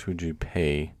is, how much would you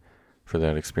pay for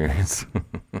that experience?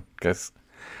 Guess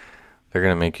they're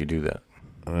gonna make you do that.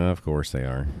 Of course they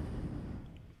are.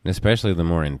 Especially the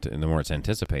more it's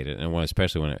anticipated, and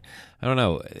especially when I don't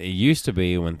know. It used to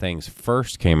be when things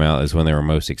first came out is when they were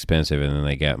most expensive, and then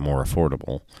they got more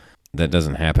affordable. That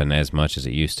doesn't happen as much as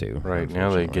it used to. Right now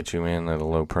they get you in at a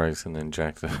low price and then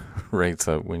jack the rates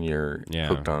up when you're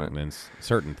hooked on it. And then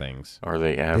certain things, or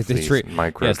they have these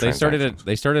micro. Yes,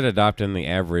 they started adopting the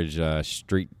average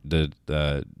street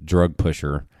drug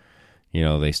pusher. You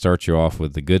know, they start you off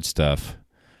with the good stuff.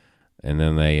 And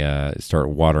then they start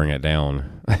watering it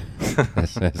down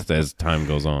as time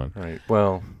goes on. Right.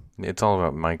 Well, it's all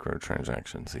about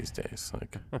microtransactions these days.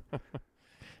 Like,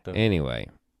 anyway,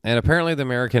 and apparently the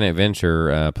American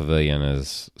Adventure Pavilion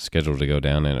is scheduled to go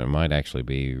down, and it might actually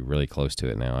be really close to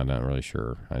it now. I'm not really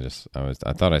sure. I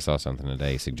thought I saw something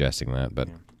today suggesting that, but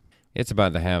it's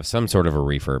about to have some sort of a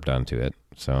refurb done to it.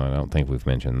 So I don't think we've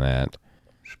mentioned that.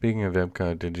 Speaking of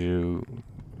Epcot, did you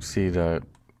see the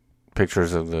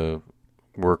pictures of the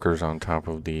workers on top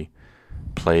of the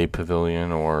Play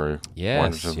Pavilion or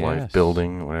Wonders of Life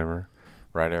building, whatever,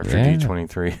 right after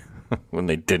D23 when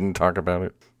they didn't talk about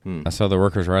it? I saw the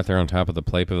workers right there on top of the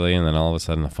Play Pavilion, and then all of a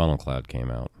sudden the funnel cloud came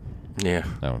out. Yeah.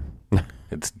 No.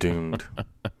 It's doomed.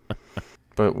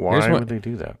 But why would they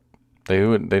do that? They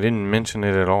didn't mention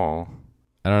it at all.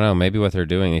 I don't know. Maybe what they're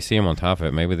doing, they see them on top of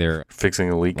it. Maybe they're fixing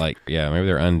a leak. Maybe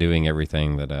they're undoing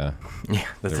everything that that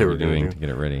they were doing to get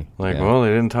it ready. Well, they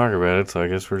didn't talk about it, so I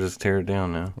guess we're just tear it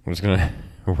down now.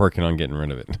 We're working on getting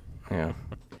rid of it. Yeah.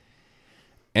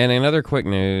 And in other quick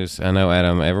news, I know,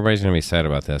 Adam, everybody's going to be sad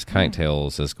about this. Kite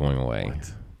Tales is going away.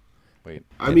 Wait.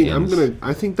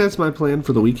 I think that's my plan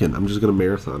for the weekend. I'm just gonna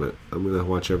marathon it. I'm gonna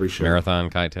watch every show. Marathon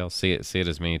Kite Tales. See it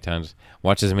as many times.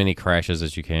 Watch as many crashes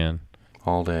as you can.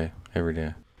 All day, every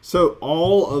day. So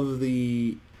all of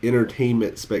the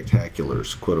entertainment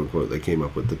spectaculars, quote unquote, they came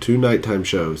up with, the 2 nighttime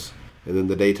shows and then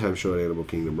the daytime show at Animal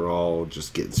Kingdom, are all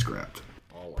just getting scrapped.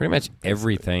 Pretty much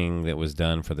everything that was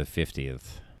done for the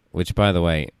 50th, which, by the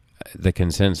way, the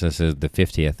consensus is the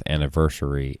 50th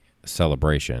anniversary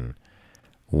celebration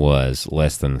was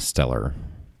less than stellar.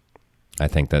 I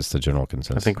think that's the general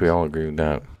consensus. I think we all agree with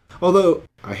that. Although,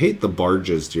 I hate the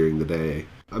barges during the day.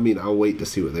 I mean, I'll wait to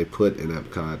see what they put in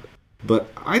Epcot.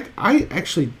 But I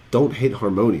actually don't hate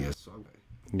Harmonious.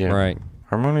 Yeah. Right.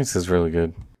 Harmonious is really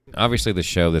good. Obviously, the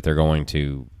show that they're going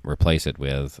to replace it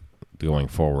with going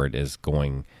forward is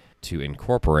going to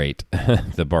incorporate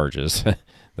the barges.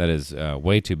 That is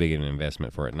way too big an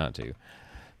investment for it not to.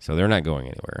 So they're not going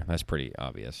anywhere. That's pretty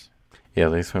obvious. Yeah,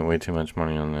 they spent way too much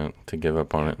money on that to give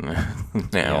up on it now.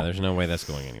 Yeah, there's no way that's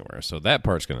going anywhere. So that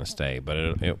part's going to stay.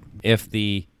 But if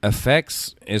the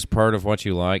effects is part of what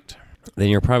you liked, then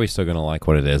you're probably still going to like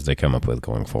what it is they come up with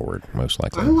going forward, most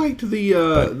likely. I liked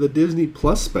the Disney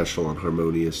Plus special on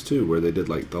Harmonious, too, where they did,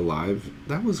 like, the live.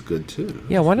 That was good, too.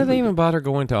 Yeah, why do they even bother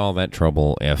going to all that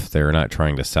trouble if they're not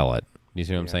trying to sell it? You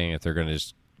see what I'm saying? If they're going to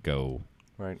just go...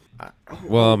 Right.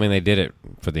 Well, I mean, they did it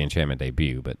for the Enchantment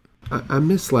debut, but... I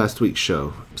missed last week's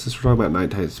show. Since we're talking about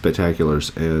nighttime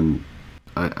spectaculars, and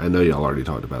I know y'all already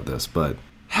talked about this, but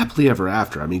Happily Ever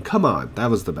After, I mean, come on. That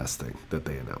was the best thing that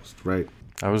they announced, right?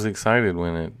 I was excited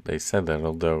when they said that,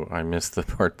 although I missed the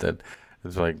part that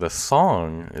it's like the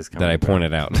song is coming that I back.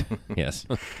 pointed out. Yes.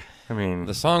 I mean...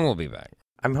 The song will be back.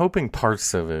 I'm hoping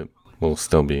parts of it will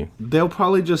still be. They'll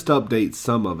probably just update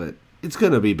some of it. It's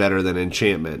going to be better than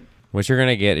Enchantment. What you're going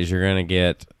to get is you're going to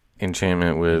get...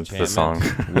 Enchantment with the song.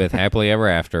 With Happily Ever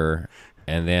After,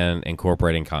 and then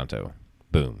incorporating Kanto.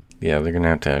 Boom. Yeah, they're going to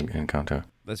have to add Encanto.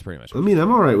 That's pretty much I mean,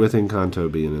 I'm all right with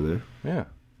Encanto being in there.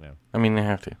 Yeah. I mean, they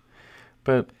have to.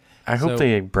 But I hope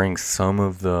they bring some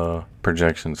of the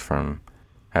projections from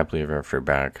Happily Ever After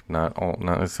back. Not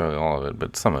necessarily all of it,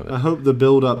 but some of it. I hope the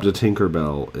build up to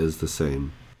Tinkerbell is the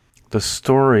same. The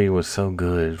story was so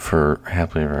good for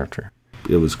Happily Ever After.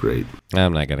 It was great.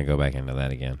 I'm not going to go back into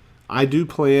that again. I do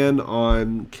plan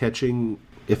on catching,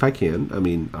 if I can, I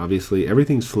mean, obviously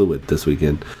everything's fluid this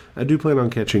weekend. I do plan on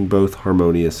catching both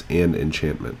Harmonious and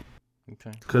Enchantment.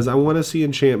 Okay. Because I want to see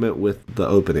Enchantment with the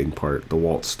opening part, the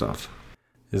waltz stuff.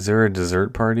 Is there a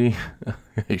dessert party?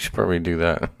 You should probably do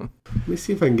that. Let me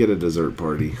see if I can get a dessert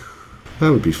party. That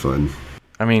would be fun.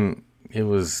 I mean, it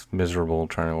was miserable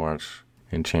trying to watch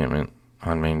Enchantment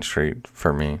on Main Street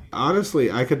for me.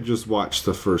 Honestly, I could just watch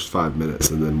the first 5 minutes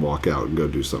and then walk out and go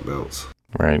do something else.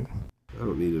 Right. I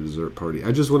don't need a dessert party.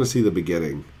 I just want to see the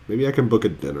beginning. Maybe I can book a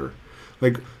dinner.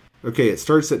 Like, Okay, it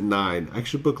starts at 9. I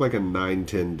should book like a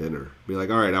 9:10 dinner. Be like,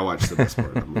 all right, I watched the best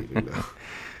part. I'm leaving now.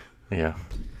 Yeah.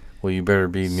 Well, you better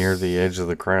be near the edge of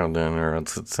the crowd then, or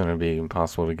else it's going to be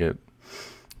impossible to get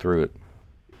through it.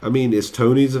 I mean, is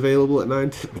Tony's available at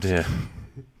 9:10? Yeah.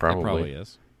 Probably. It probably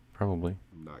is. Probably.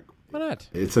 Why not?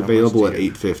 It's available at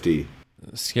 8:50.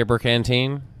 Skipper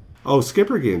Canteen. Oh,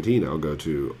 Skipper Canteen I'll go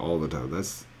to all the time.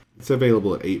 It's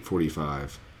available at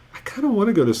 8:45. I kind of want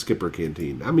to go to Skipper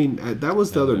Canteen. I mean, that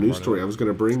was the other news story I was going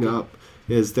to bring up.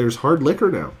 Is there's hard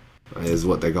liquor now, is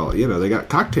what they call it. You know, they got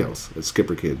cocktails at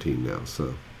Skipper Canteen now.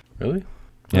 So Really?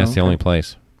 Yeah, it's the only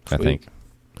place, I Sweet. think,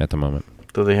 at the moment.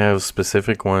 Do they have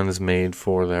specific ones made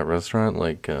for that restaurant?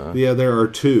 Like, yeah, there are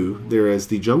two. There is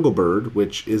the Jungle Bird,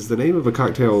 which is the name of a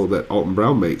cocktail that Alton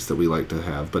Brown makes that we like to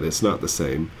have, but it's not the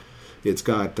same. It's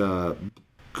got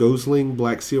Gosling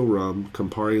Black Seal rum,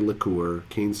 Campari liqueur,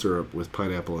 cane syrup with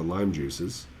pineapple and lime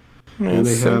juices, and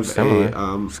they have similar.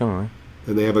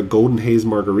 and they have a Golden Haze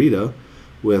margarita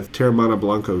with Teremana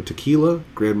Blanco tequila,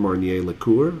 Grand Marnier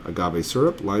liqueur, agave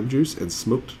syrup, lime juice, and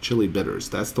smoked chili bitters.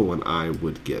 That's the one I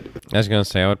would get. I was going to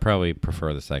say, I would probably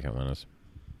prefer the second one.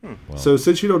 Well, So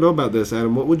since you don't know about this,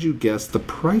 Adam, what would you guess the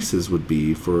prices would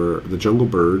be for the Jungle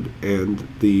Bird and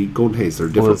the Golden Haze? They're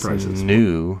different Well, it's prices.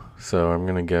 new, so I'm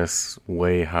going to guess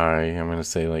way high. I'm going to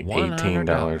say like $18. I'm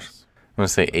going to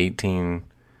say 18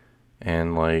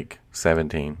 and like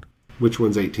 17. Which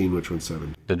one's 18, which one's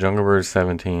 7? The Jungle Bird's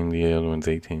 17, the other one's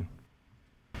 18.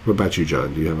 What about you,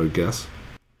 John? Do you have a guess?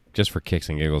 Just for kicks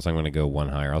and giggles, I'm going to go one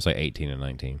higher. I'll say 18 and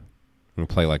 19. And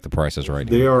play like the price is right.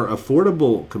 They are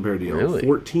affordable compared to y'all. Really?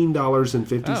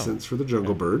 $14.50 for the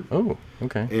Jungle Bird Oh,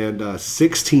 okay. and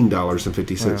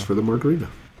 $16.50 for the margarita.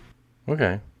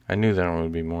 Okay. I knew that one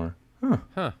would be more.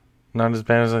 Huh. Not as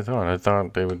bad as I thought. I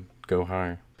thought they would go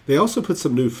high. They also put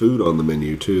some new food on the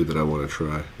menu, too, that I want to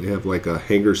try. They have like a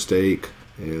hanger steak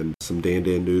and some Dan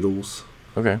Dan noodles.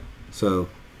 Okay. So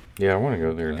Yeah, I want to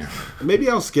go there now. maybe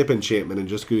I'll skip Enchantment and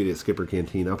just go eat at Skipper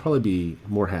Canteen. I'll probably be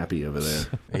more happy over there.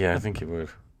 Yeah, I think you would.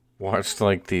 Watch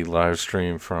like the live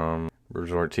stream from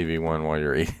Resort TV 1 while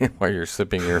you're eating, while you're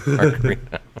sipping your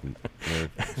margarita.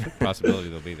 There's a possibility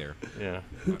they'll be there. Yeah.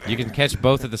 You can catch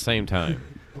both at the same time.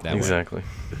 That way. Exactly.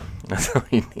 That's all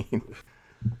you need.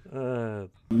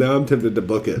 Now I'm tempted to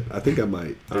book it. I think I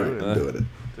might. All right, it. I'm doing it.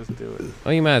 Just do it.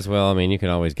 Well, you might as well. I mean, you can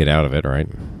always get out of it, right?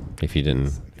 If you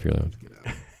didn't. If you're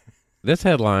This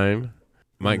headline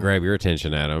might grab your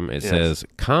attention, Adam. It Yes. says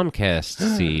Comcast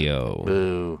CEO.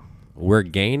 Boo. We're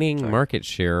gaining market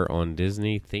share on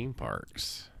Disney theme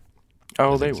parks.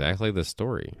 Oh, That's they. exactly the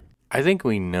story. I think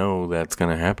we know that's going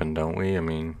to happen, don't we? I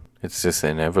mean, it's just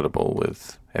inevitable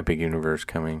with Epic Universe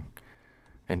coming.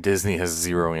 And Disney has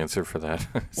zero answer for that.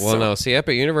 Well, no. See,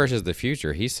 Epic Universe is the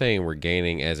future. He's saying we're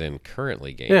gaining as in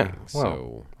currently gaining. Yeah, well,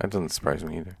 So, that doesn't surprise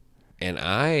me either. and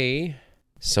I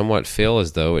somewhat feel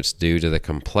as though it's due to the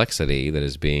complexity that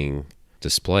is being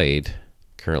displayed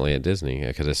currently at Disney,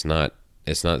 because it's not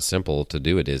simple to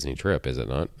do a Disney trip, is it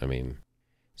not? I mean,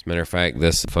 as a matter of fact,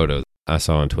 this photo I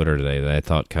saw on Twitter today that I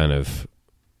thought kind of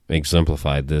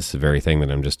exemplified this very thing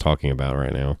that I'm just talking about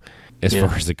right now. As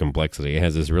far as the complexity, it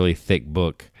has this really thick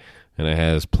book, and it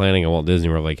has planning a Walt Disney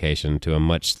World vacation to a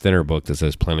much thinner book that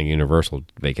says planning Universal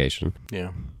vacation.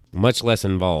 Yeah. Much less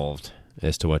involved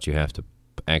as to what you have to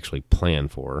actually plan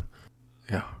for.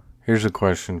 Yeah. Here's a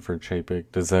question for Chapek.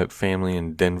 Does that family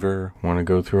in Denver want to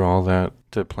go through all that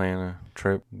to plan a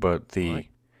trip? But the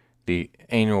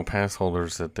annual pass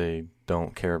holders that they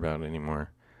don't care about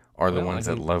anymore are the ones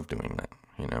that love doing that,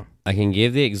 you know? I can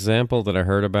give the example that I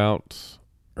heard about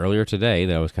earlier today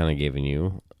that I was kind of giving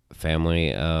you. A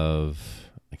family of,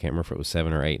 I can't remember if it was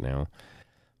 7 or 8 now,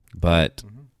 but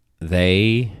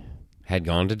they had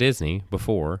gone to Disney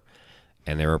before,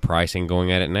 and they were pricing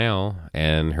going at it now,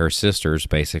 and her sisters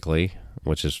basically,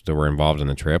 which is that were involved in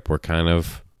the trip, were kind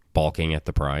of balking at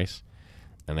the price.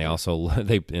 And they also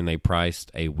they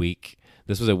priced a week.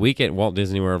 This was a week at Walt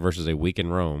Disney World versus a week in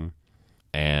Rome,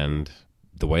 and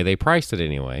the way they priced it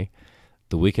anyway,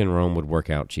 the week in Rome would work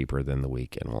out cheaper than the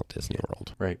week in Walt Disney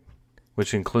World. Right.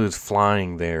 Which includes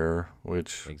flying there,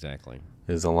 which Exactly.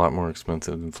 is a lot more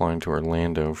expensive than flying to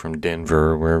Orlando from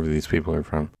Denver or wherever these people are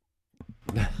from.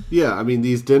 Yeah, I mean,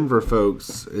 these Denver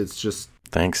folks, it's just,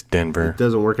 Thanks, Denver. it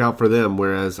doesn't work out for them,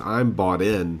 whereas I'm bought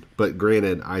in. But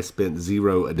granted, I spent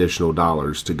 $0 additional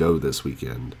dollars to go this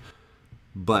weekend.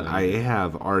 But I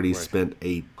have already spent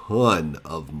a ton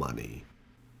of money.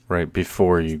 Right,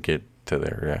 before you get to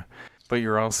there, yeah. But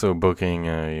you're also booking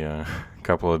a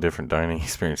couple of different dining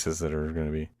experiences that are going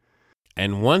to be...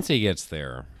 And once he gets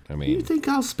there, I You mean, think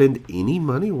I'll spend any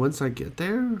money once I get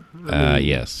there? I mean,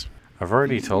 yes. I've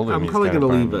already told him I'm he's probably gotta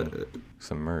going to buy leave me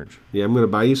some merch. Yeah, I'm going to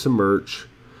buy you some merch.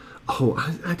 Oh,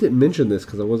 I didn't mention this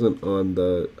because I wasn't on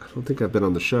I don't think I've been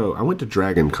on the show. I went to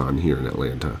Dragon Con here in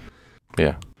Atlanta.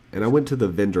 Yeah. And I went to the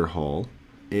vendor hall,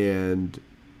 and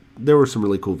there were some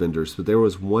really cool vendors, but there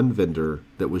was one vendor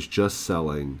that was just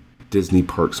selling Disney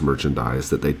Parks merchandise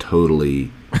that they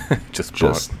totally just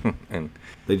bought. And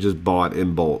they just bought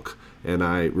in bulk. And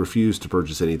I refused to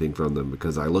purchase anything from them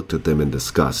because I looked at them in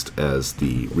disgust as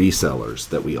the resellers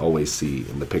that we always see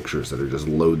in the pictures that are just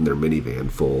loading their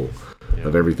minivan full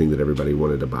of everything that everybody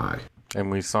wanted to buy. And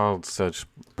we saw such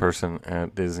person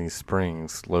at Disney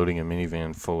Springs loading a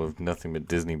minivan full of nothing but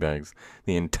Disney bags.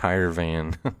 The entire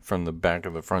van, from the back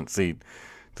of the front seat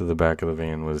to the back of the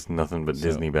van, was nothing but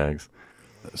Disney bags.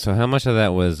 So how much of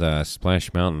that was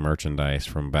Splash Mountain merchandise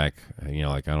from back,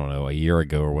 like, I don't know, a year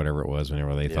ago or whatever it was,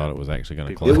 whenever they thought it was actually going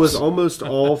to close? It was almost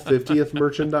all 50th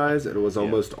merchandise, and it was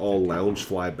almost all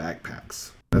Loungefly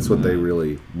backpacks. That's what they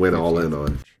really went all in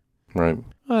on. Right.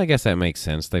 Well, I guess that makes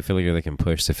sense. They figure they can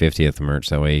push the 50th merch.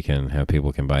 That way you can have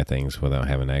people can buy things without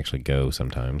having to actually go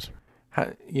sometimes.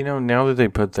 Now that they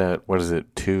put that,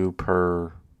 2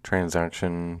 per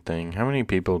transaction thing, how many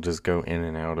people just go in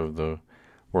and out of the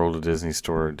World of Disney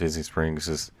store at Disney Springs,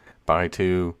 just buy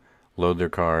 2, load their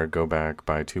car, go back,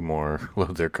 buy 2 more,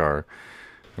 load their car?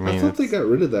 I thought they got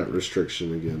rid of that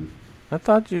restriction again. I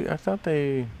think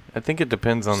it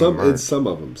depends on the merch. In some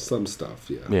of them, some stuff,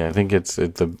 yeah. Yeah, I think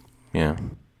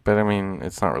but I mean,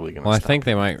 it's not really going to Well, I think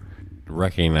they might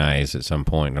recognize at some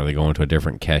point. Are they going to a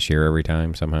different cashier every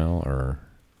time somehow, or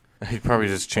he probably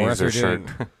just changed their shirt.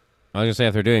 I was gonna say,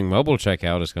 if they're doing mobile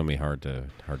checkout, it's gonna be hard to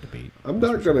beat. I'm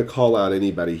not gonna call out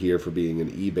anybody here for being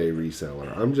an eBay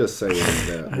reseller. I'm just saying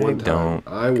that one time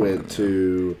I went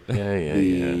to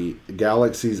the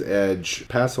Galaxy's Edge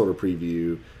pass holder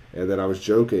preview, and then I was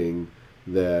joking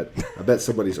that I bet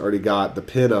somebody's already got the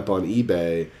pin up on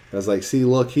eBay. I was like, see,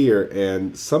 look here.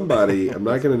 And somebody, I'm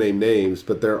not going to name names,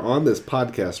 but they're on this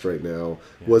podcast right now,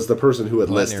 was the person who had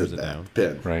listed that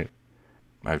pin. Right.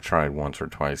 I've tried once or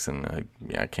twice, and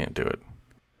I can't do it.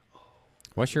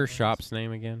 What's your shop's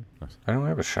name again? I don't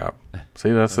have a shop.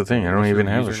 See, that's the thing. I don't even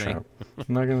have a shop.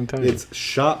 I'm not going to tell you. It's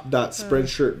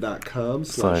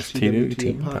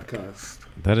shop.spreadshirt.com/TWTM podcast.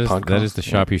 That is the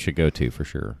shop you should go to for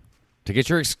sure to get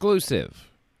your exclusive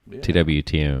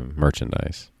TWTM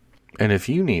merchandise. And if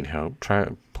you need help, try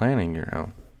planning your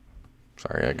own.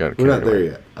 Sorry, I got. We're not there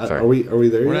yet. Are we there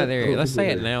yet? We're not there yet. Let's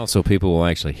say it now so people will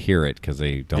actually hear it because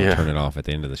they don't turn it off at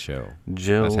the end of the show.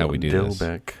 Jill That's how we do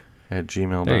Dilbeck at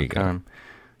gmail.com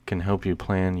can help you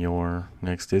plan your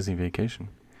next Disney vacation.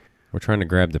 We're trying to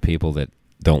grab the people that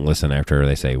don't listen after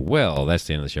they say, well, that's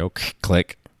the end of the show.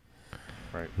 Click.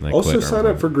 Right. Also sign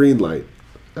up for Greenlight.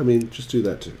 I mean, just do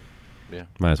that too. Yeah.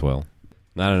 Might as well.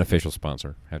 Not an official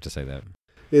sponsor. I have to say that.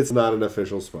 It's not an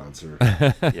official sponsor.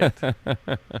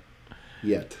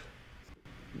 Yet.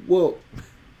 Well,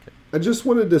 I just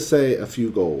wanted to say a few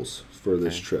goals for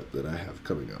this trip that I have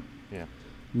coming up. Yeah.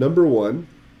 Number 1,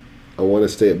 I want to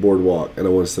stay at Boardwalk, and I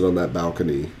want to sit on that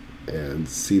balcony and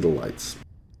see the lights.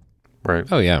 Right.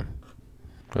 Oh, yeah.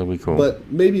 That'd be cool.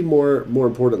 But maybe more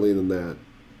importantly than that,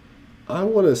 I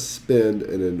want to spend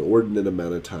an inordinate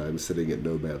amount of time sitting at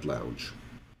Nomad Lounge.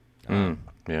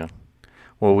 Yeah.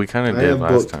 Well, we kind of did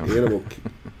last time.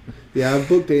 I've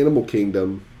booked Animal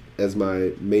Kingdom as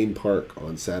my main park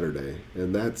on Saturday,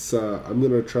 and that's I'm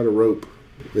going to try to rope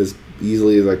as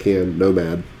easily as I can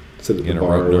Nomad. Sit at the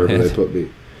bar wherever they put me.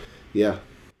 Yeah.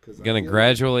 Going to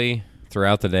gradually,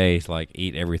 throughout the day,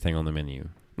 eat everything on the menu.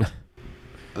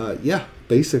 Yeah,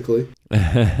 basically.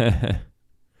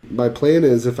 My plan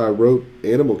is if I rope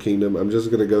Animal Kingdom, I'm just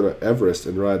going to go to Everest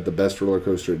and ride the best roller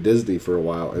coaster at Disney for a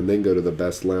while, and then go to the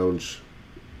best lounge,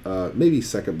 maybe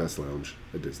second best lounge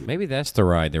at Disney. Maybe that's the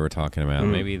ride they were talking about.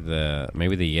 Maybe the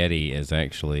Yeti is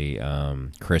actually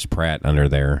Chris Pratt under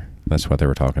there. That's what they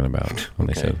were talking about when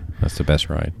they said that's the best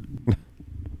ride.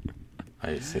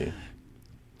 I see.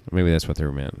 Maybe that's what they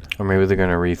were meant. Or maybe they're going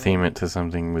to retheme it to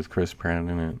something with Chris Pratt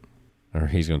in it. Or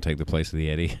he's going to take the place of the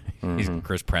Yeti.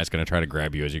 Chris Pratt's going to try to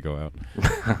grab you as you go out.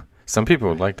 Some people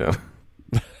would like that.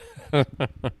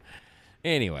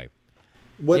 Anyway.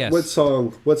 What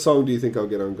song do you think I'll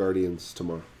get on Guardians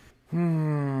tomorrow?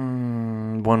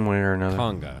 One way or another.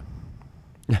 Conga.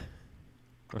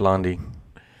 Blondie.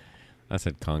 I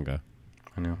said Conga.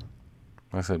 I know.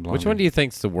 I said Blondie. Which one do you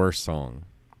think's the worst song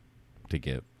to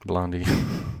get? Blondie.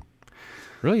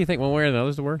 Really? You think one way or another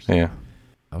is the worst? Yeah.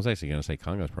 I was actually going to say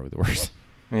Conga's probably the worst.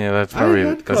 Yeah, that's probably... I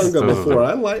had Conga before.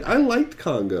 I liked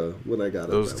Conga when I got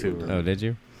those two. Oh, did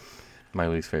you? My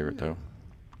least favorite, though.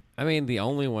 I mean, the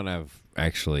only one I've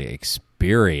actually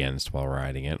experienced while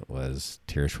riding it was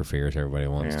Tears for Fears. Everybody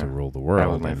wants to rule the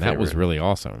world, and that was really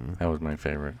awesome. That was my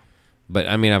favorite. But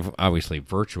I mean, I've obviously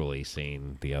virtually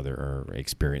seen the other, or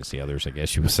experienced the others, I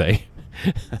guess you would say.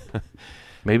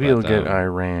 Maybe you'll get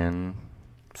Iran.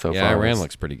 So yeah, far, Iran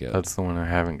looks pretty good. That's the one I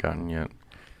haven't gotten yet.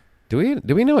 Do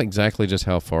we know exactly just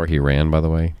how far he ran? By the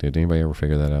way, did anybody ever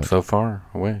figure that out? So far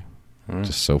away.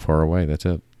 Just so far away. That's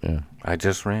it. Yeah. I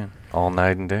just ran all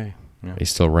night and day. Yeah. He's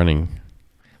still running.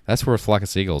 That's where a flock of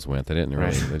seagulls went. They didn't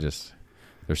really.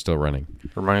 They're still running.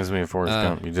 Reminds me of Forrest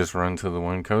Gump. You just run to the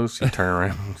one coast, you turn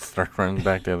around, and start running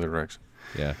back the other direction.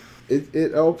 Yeah.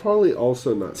 It'll probably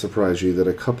also not surprise you that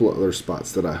a couple of other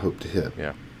spots that I hope to hit.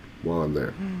 Yeah. While I'm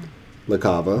there, La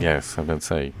Cava. Yes, I've been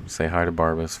say hi to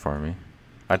Barbas for me.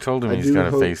 I told him he's got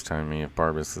to FaceTime me if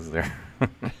Barbas is there.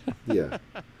 Yeah.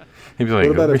 He'd be like,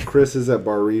 what about if Chris is at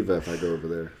Bar Riva if I go over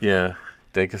there? Yeah.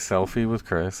 Take a selfie with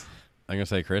Chris. I'm going to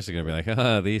say Chris is going to be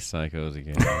like, these psychos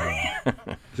again.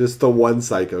 Just the one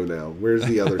psycho now. Where's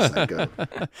the other psycho?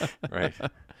 Right.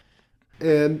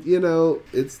 And,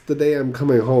 it's the day I'm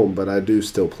coming home, but I do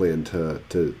still plan to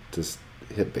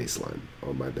hit baseline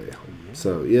on my day home.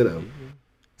 So,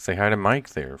 Say hi to Mike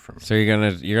there. So you're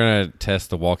gonna test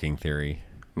the walking theory.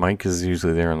 Mike is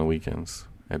usually there on the weekends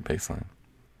at baseline.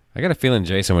 I got a feeling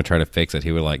Jason would try to fix it.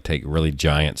 He would take really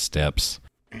giant steps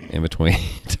in between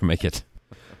to make it.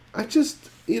 I just,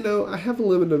 I have a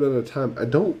limited amount of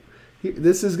time.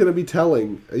 This is going to be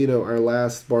telling, our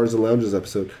last Bars and Lounges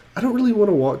episode. I don't really want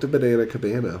to walk to Banana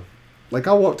Cabana.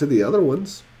 I'll walk to the other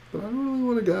ones, but I don't really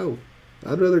want to go.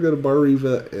 I'd rather go to Bar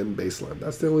Riva and Baseline.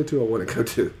 That's the only two I want to go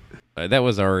to. That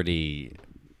was already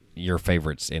your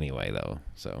favorites anyway, though.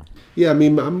 So yeah, I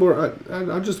mean,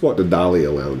 I just walked to Dahlia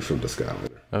Lounge from the Skyliner.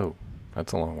 Oh,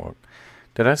 that's a long walk.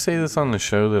 Did I say this on the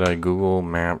show that I Google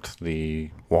mapped the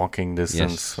walking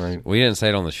distance? Yes. Right. We didn't say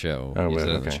it on the show. Oh, you said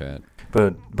it in okay. the chat.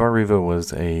 But Bar Riva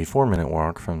was a 4-minute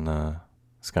walk from the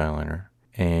Skyliner,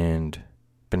 and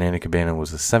Banana Cabana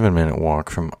was a 7-minute walk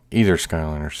from either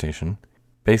Skyliner station.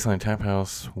 Baseline Tap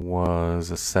House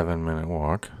was a 7-minute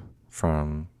walk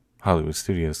from Hollywood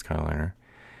Studios Skyliner,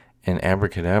 and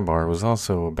Abracadabra was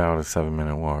also about a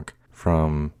 7-minute walk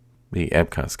from the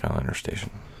Epcot Skyliner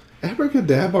station.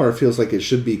 Abracadabra feels like it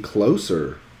should be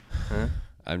closer. Huh?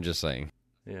 I'm just saying.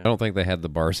 Yeah. I don't think they had the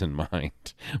bars in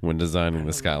mind when designing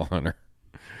the Skyliner.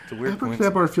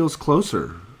 Abracadabra feels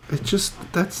closer. It just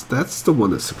that's the one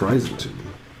that's surprising to me.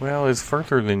 Well, it's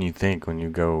further than you think when you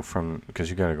go because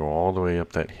you got to go all the way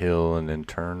up that hill and then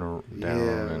turn down,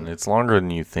 and it's longer than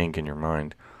you think in your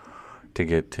mind to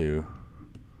get to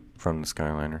from the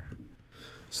Skyliner.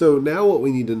 So now what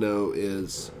we need to know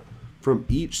is from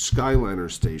each Skyliner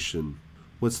station,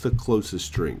 what's the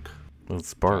closest drink? Well,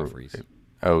 it's bar. Joffrey's.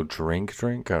 Oh, drink?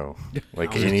 Oh,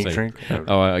 like any drink?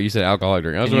 Oh, you said alcoholic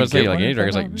drink. I was Can about you to say, get like one any at drink.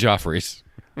 It's that like Joffrey's.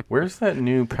 Where's that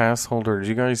new pass holder? Did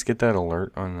you guys get that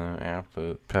alert on the app?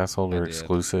 The pass holder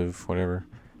exclusive, whatever.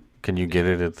 Can you get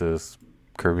it at the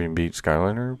Caribbean Beach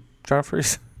Skyliner,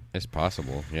 Joffrey's? It's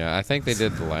possible. Yeah, I think they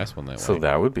did the last one that way. So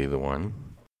that would be the one.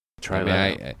 Try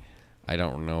that. I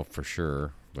don't know for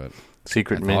sure, but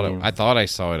secret menu. I thought I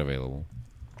saw it available.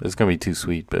 It's gonna be too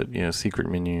sweet, but secret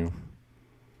menu,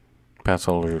 pass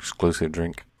holder exclusive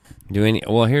drink.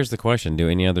 Well, here's the question: do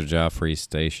any other Joffrey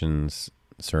stations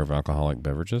serve alcoholic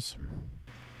beverages?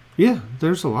 Yeah,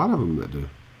 there's a lot of them that do.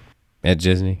 At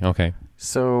Disney, okay.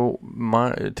 So,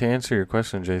 to answer your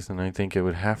question, Jason, I think it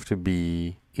would have to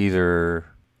be either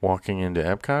walking into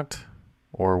Epcot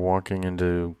or walking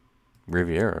into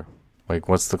Riviera.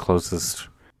 What's the closest?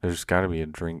 There's got to be a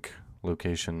drink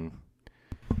location.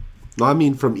 No, I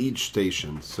mean from each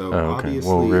station. So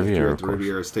obviously, Riviera, if you're at the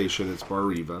Riviera station, it's Bar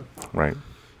Riva. Right.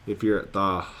 If you're at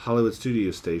the Hollywood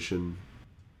Studios station,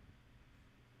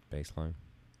 Baseline.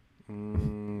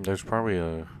 There's probably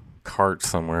a cart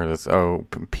somewhere that's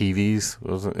Peavy's.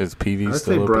 Is Peavy's? I'd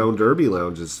still say open? Brown Derby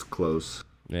Lounge is close.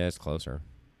 Yeah, it's closer.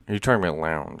 You're talking about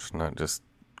lounge, not just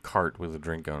cart with a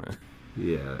drink on it.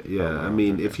 Yeah. I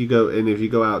mean, if you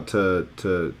go out to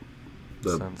the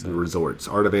resorts,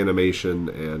 Art of Animation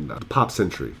and Pop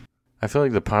Century. I feel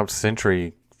like the Pop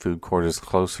Century food court is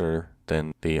closer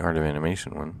than the Art of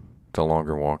Animation one. It's a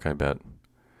longer walk, I bet.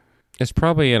 It's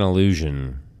probably an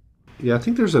illusion. Yeah, I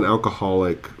think there's an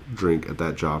alcoholic drink at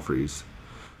that Joffrey's.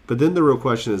 But then the real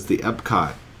question is the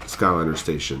Epcot Skyliner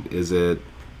station. Is it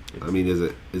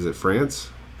France?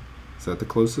 Is that the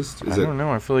closest? I don't know.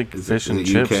 I feel like fish and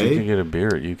chips, UK? You could get a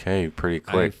beer at UK pretty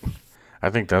quick. I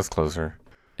think that's closer.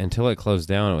 Until it closed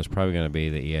down, it was probably going to be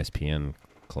the ESPN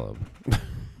club.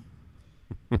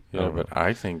 Yeah, but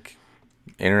I think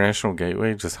International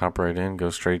Gateway, just hop right in, go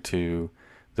straight to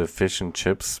the fish and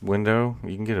chips window.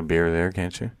 You can get a beer there,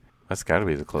 can't you? That's got to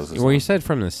be the closest. Well, one. you said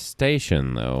from the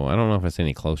station, though. I don't know if it's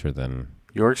any closer than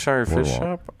Yorkshire Fish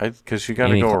Boardwalk. Shop? Because you got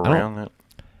to Any go cl- I don't- around that.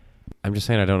 I'm just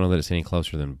saying I don't know that it's any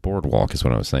closer than Boardwalk is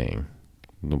what I was saying.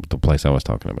 The place I was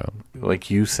talking about. Like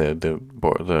you said, the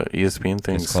ESPN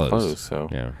thing's It's closed. closed. So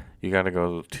Yeah. you got to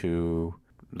go to.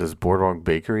 Does Boardwalk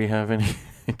Bakery have any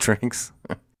drinks?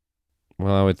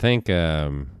 Well, I would think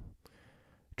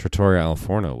Trattoria Al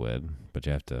Forno would, but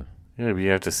you have to Yeah, but you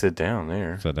have to sit down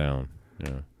there. sit down.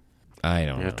 Yeah. I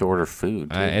don't You know. have to order food.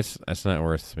 Too. It's not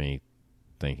worth me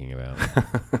thinking about.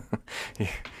 You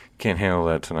can't handle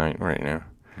that tonight, right now.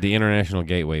 The International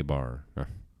Gateway Bar.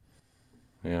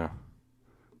 Yeah.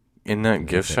 In that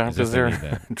gift it- shop, as if is they there need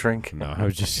that. a drink? No, I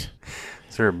was just...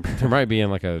 Is there There might be in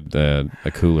like a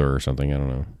cooler or something. I don't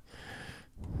know.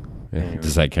 Anyway.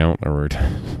 Does that count? Or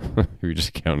you're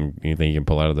just counting anything you can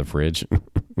pull out of the fridge?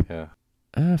 yeah.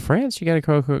 France, you got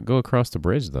to go across the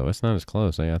bridge, though. It's not as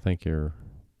close. I think you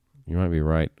might be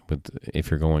right with if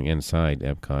you're going inside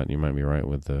Epcot. You might be right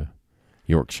with the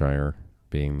Yorkshire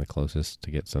being the closest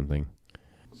to get something.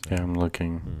 Yeah, I'm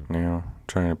looking now,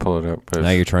 trying to pull it up. But Now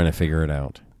you're trying to figure it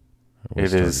out.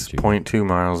 it is 0.2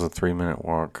 miles, a 3-minute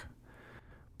walk.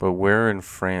 But where in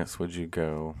France would you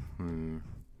go?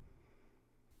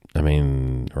 I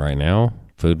mean, right now,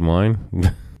 Food and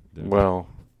Wine. Well,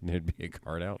 It'd be a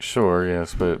card out. sure,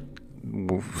 yes, but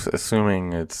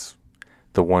assuming it's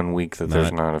the 1 week that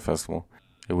there's Not- not a festival,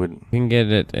 it would. You can get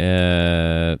it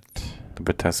at... The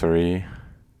Patisserie.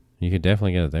 You could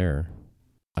definitely get it there.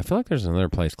 I feel like there's another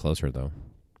place closer, though.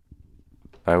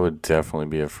 That would definitely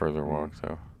be a further walk,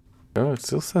 though. Oh, it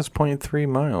still says 0.3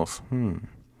 miles.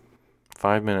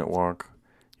 5-minute walk.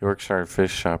 Yorkshire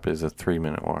Fish Shop is a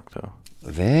 3-minute walk, though.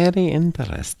 Very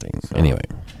interesting. So- Anyway,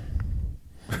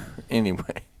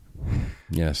 Anyway.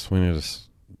 yes, we need to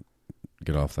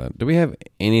get off that. Do we have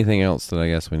anything else that I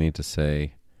guess we need to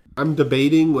say? I'm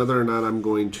debating whether or not I'm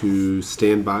going to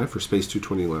stand by for Space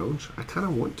 220 Lounge. I kind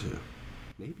of want to.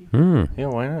 Maybe. Yeah,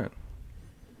 why not?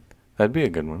 That'd be a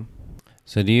good one.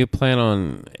 So do you plan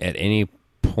on, at any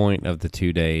point of the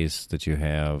 2 days that you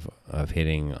have of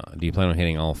hitting, do you plan on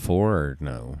hitting all four or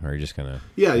no? Or are you just going to...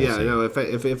 Yeah, we'll yeah. see. No,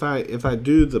 if I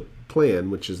do the plan,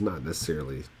 which is not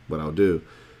necessarily what I'll do,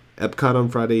 Epcot on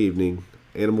Friday evening,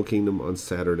 Animal Kingdom on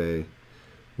Saturday,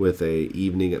 with a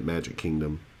evening at Magic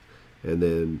Kingdom, and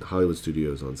then Hollywood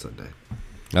Studios on Sunday.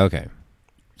 Okay.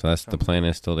 So that's the plan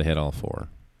is still to hit all four.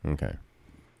 Okay.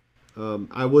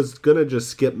 I was gonna just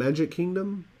skip Magic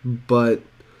Kingdom, but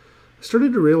I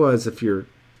started to realize if you're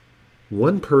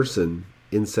one person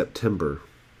in September,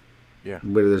 Yeah.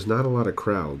 where there's not a lot of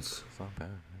crowds, It's not bad.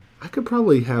 I could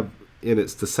probably have, and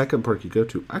it's the second park you go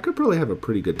to, I could probably have a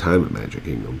pretty good time at Magic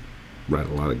Kingdom. Ride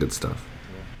a lot of good stuff.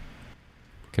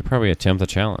 Could probably attempt the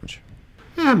challenge.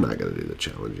 Yeah, I'm not going to do the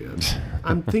challenge yet.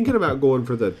 I'm thinking about going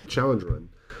for the challenge run.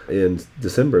 In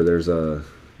December, there's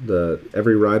the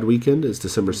every ride weekend is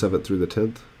December 7th through the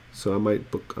 10th. So I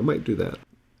might do that.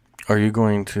 Are you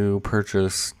going to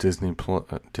purchase Disney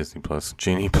Plus,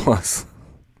 Genie Plus?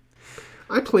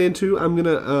 I plan to. I'm going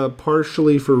to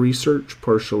partially for research,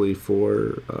 partially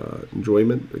for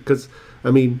enjoyment. Because,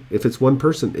 I mean, if it's one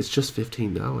person, it's just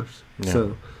 $15. Yeah.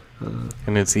 So,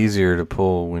 And it's easier to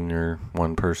pull when you're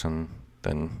one person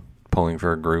than pulling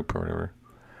for a group or whatever.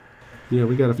 yeah,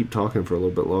 we got to keep talking for a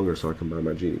little bit longer so I can buy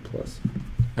my Genie Plus.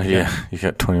 Yeah, you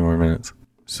got 20 more minutes.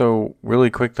 So, really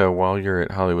quick though, while you're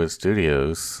at Hollywood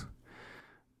Studios,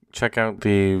 check out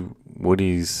the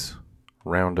Woody's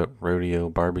Roundup Rodeo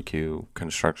Barbecue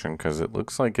construction because it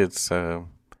looks like it's there's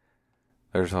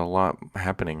a lot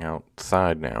happening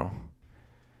outside now.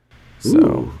 So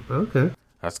Ooh, okay.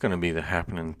 that's going to be the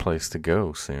happening place to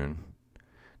go soon.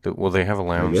 Will they have a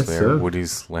lounge guess there? so.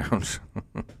 Woody's Lounge.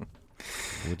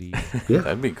 Woody. Yeah.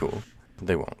 That'd be cool.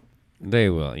 They won't. They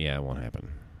will. Yeah, it won't happen.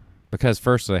 Because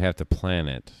first they have to plan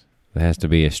it. There has to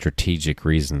be a strategic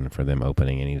reason for them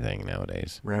opening anything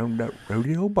nowadays. Roundup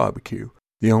Rodeo Barbecue.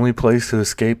 The only place to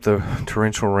escape the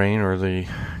torrential rain or the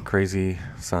crazy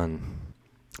sun.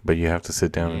 But you have to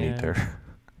sit down and Yeah. eat there.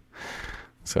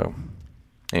 So,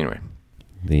 anyway.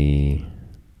 The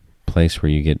place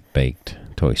where you get baked,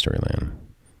 Toy Story Land.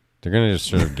 They're going to just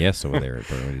sort of guess over there at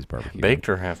Woody's Barbecue. Baked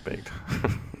or half baked?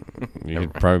 You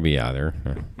could probably be either.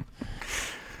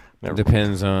 Never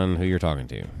Depends on who you're talking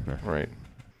to. mind. Right.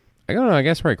 I don't know. I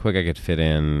guess right quick I could fit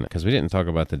in, because we didn't talk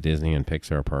about the Disney and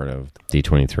Pixar part of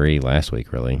D23 last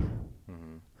week, really.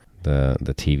 The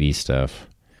TV stuff,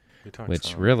 We talked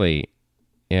which some. really,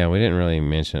 yeah, we didn't really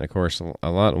mention. Of course,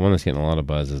 one that's getting a lot of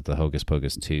buzz is the Hocus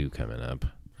Pocus 2 coming up.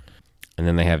 And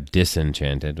then they have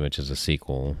Disenchanted, which is a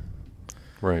sequel.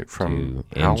 Right, from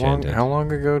to how Enchanted. how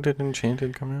long ago did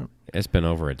Enchanted come out? It's been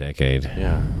over a decade.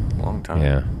 Yeah, long time.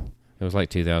 Yeah. It was like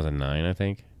 2009, I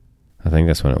think. I think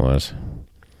that's when it was.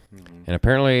 Mhm. And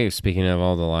apparently, speaking of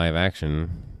all the live action,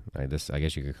 I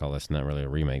guess you could call this not really a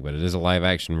remake, but it is a live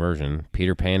action version.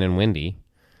 Peter Pan and Wendy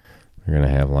are going to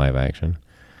have live action.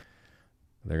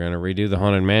 They're going to redo the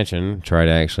Haunted Mansion, try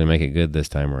to actually make it good this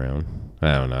time around.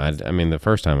 I don't know. I mean, the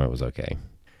first time it was okay.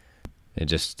 It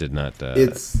just did not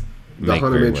It's the make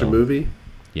Haunted very Mansion well. movie.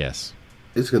 Yes.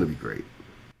 It's going to be great.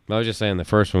 I was just saying the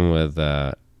first one with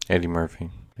Eddie Murphy.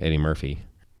 Eddie Murphy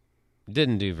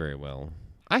didn't do very well.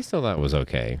 I still thought it was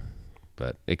okay,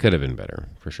 but it could have been better,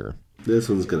 for sure. This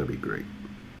one's going to be great.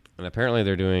 And apparently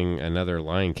they're doing another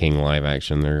Lion King live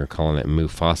action. They're calling it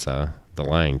Mufasa, the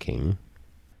Lion King.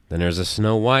 Then there's a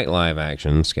Snow White live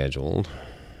action scheduled.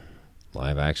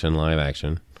 Live action.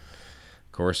 Of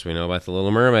course, we know about the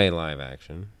Little Mermaid live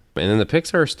action. And in the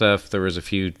Pixar stuff, there was a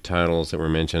few titles that were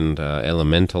mentioned.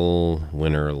 Elemental,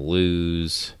 Win or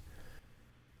Lose.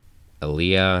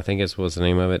 Aaliyah, I think was the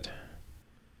name of it.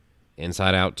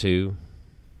 Inside Out 2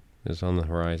 is on the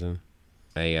horizon.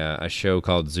 A show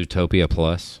called Zootopia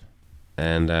Plus.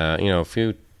 And, a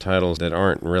few titles that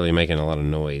aren't really making a lot of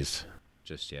noise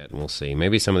just yet. We'll see.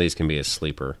 Maybe some of these can be a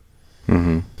sleeper.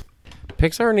 Mm-hmm.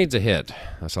 Pixar needs a hit.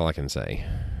 That's all I can say.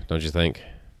 Don't you think?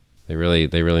 They really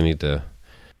need to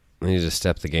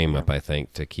step the game up, I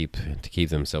think, to keep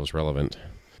themselves relevant.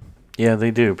 Yeah,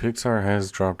 they do. Pixar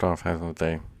has dropped off, hasn't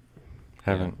they?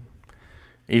 Haven't.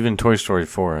 Even Toy Story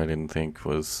 4, I didn't think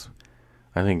was...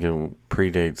 I think it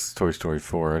predates Toy Story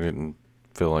 4. I didn't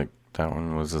feel like that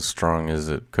one was as strong as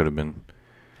it could have been.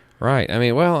 Right. And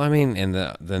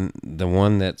the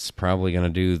one that's probably going to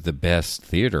do the best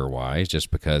theater-wise,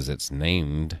 just because it's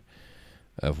named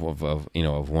of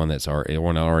one that's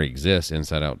already exists,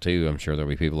 Inside Out 2. I'm sure there'll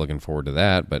be people looking forward to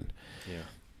that, but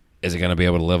is it going to be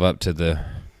able to live up to the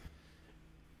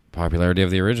popularity of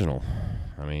the original?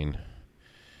 I mean,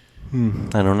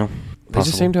 I don't know. they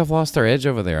just seem to have lost their edge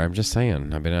over there. I'm just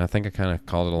saying. I mean, I think I kind of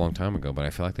called it a long time ago, but I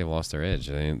feel like they've lost their edge.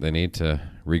 They need to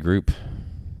regroup.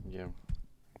 Yeah.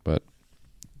 But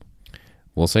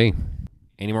we'll see.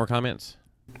 Any more comments?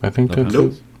 I think that's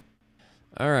Nope. it.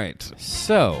 All right.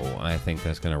 So I think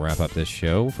that's going to wrap up this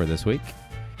show for this week.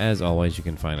 As always, you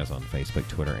can find us on Facebook,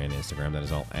 Twitter, and Instagram. That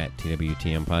is all at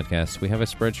TWTM Podcast. We have a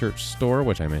Spreadshirt store,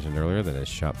 which I mentioned earlier. That is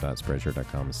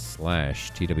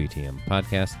shop.spreadshirt.com/TWTM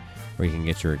Podcast, where you can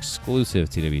get your exclusive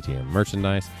TWTM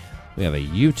merchandise. We have a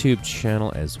YouTube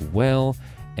channel as well,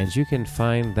 and you can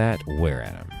find that where,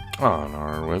 Adam? On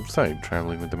our website,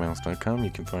 travelingwiththemouse.com,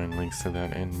 you can find links to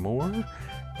that and more.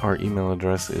 Our email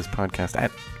address is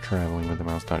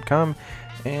podcast@travelingwiththemouse.com,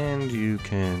 and you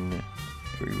can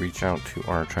reach out to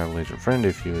our travel agent friend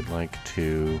if you would like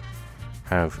to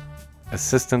have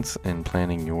assistance in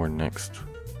planning your next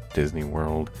Disney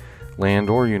World, Land,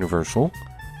 or Universal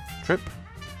trip.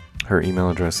 Her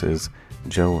email address is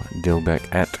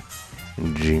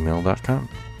jilldilbeck@gmail.com.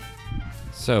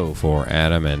 So for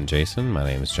Adam and Jason, my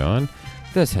name is John.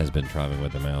 This has been Traveling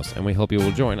with the Mouse, and we hope you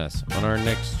will join us on our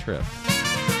next trip.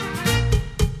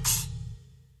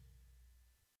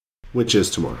 Which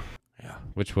is tomorrow.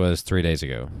 Which was 3 days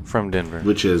ago. From Denver.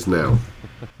 Which is now.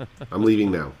 I'm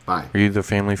leaving now. Bye. Are you the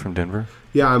family from Denver?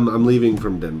 Yeah, I'm leaving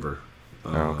from Denver.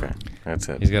 Oh, okay. That's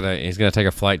it. He's gotta take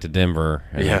a flight to Denver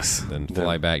and Yes. then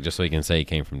fly back just so he can say he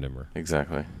came from Denver.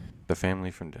 Exactly. The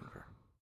family from Denver.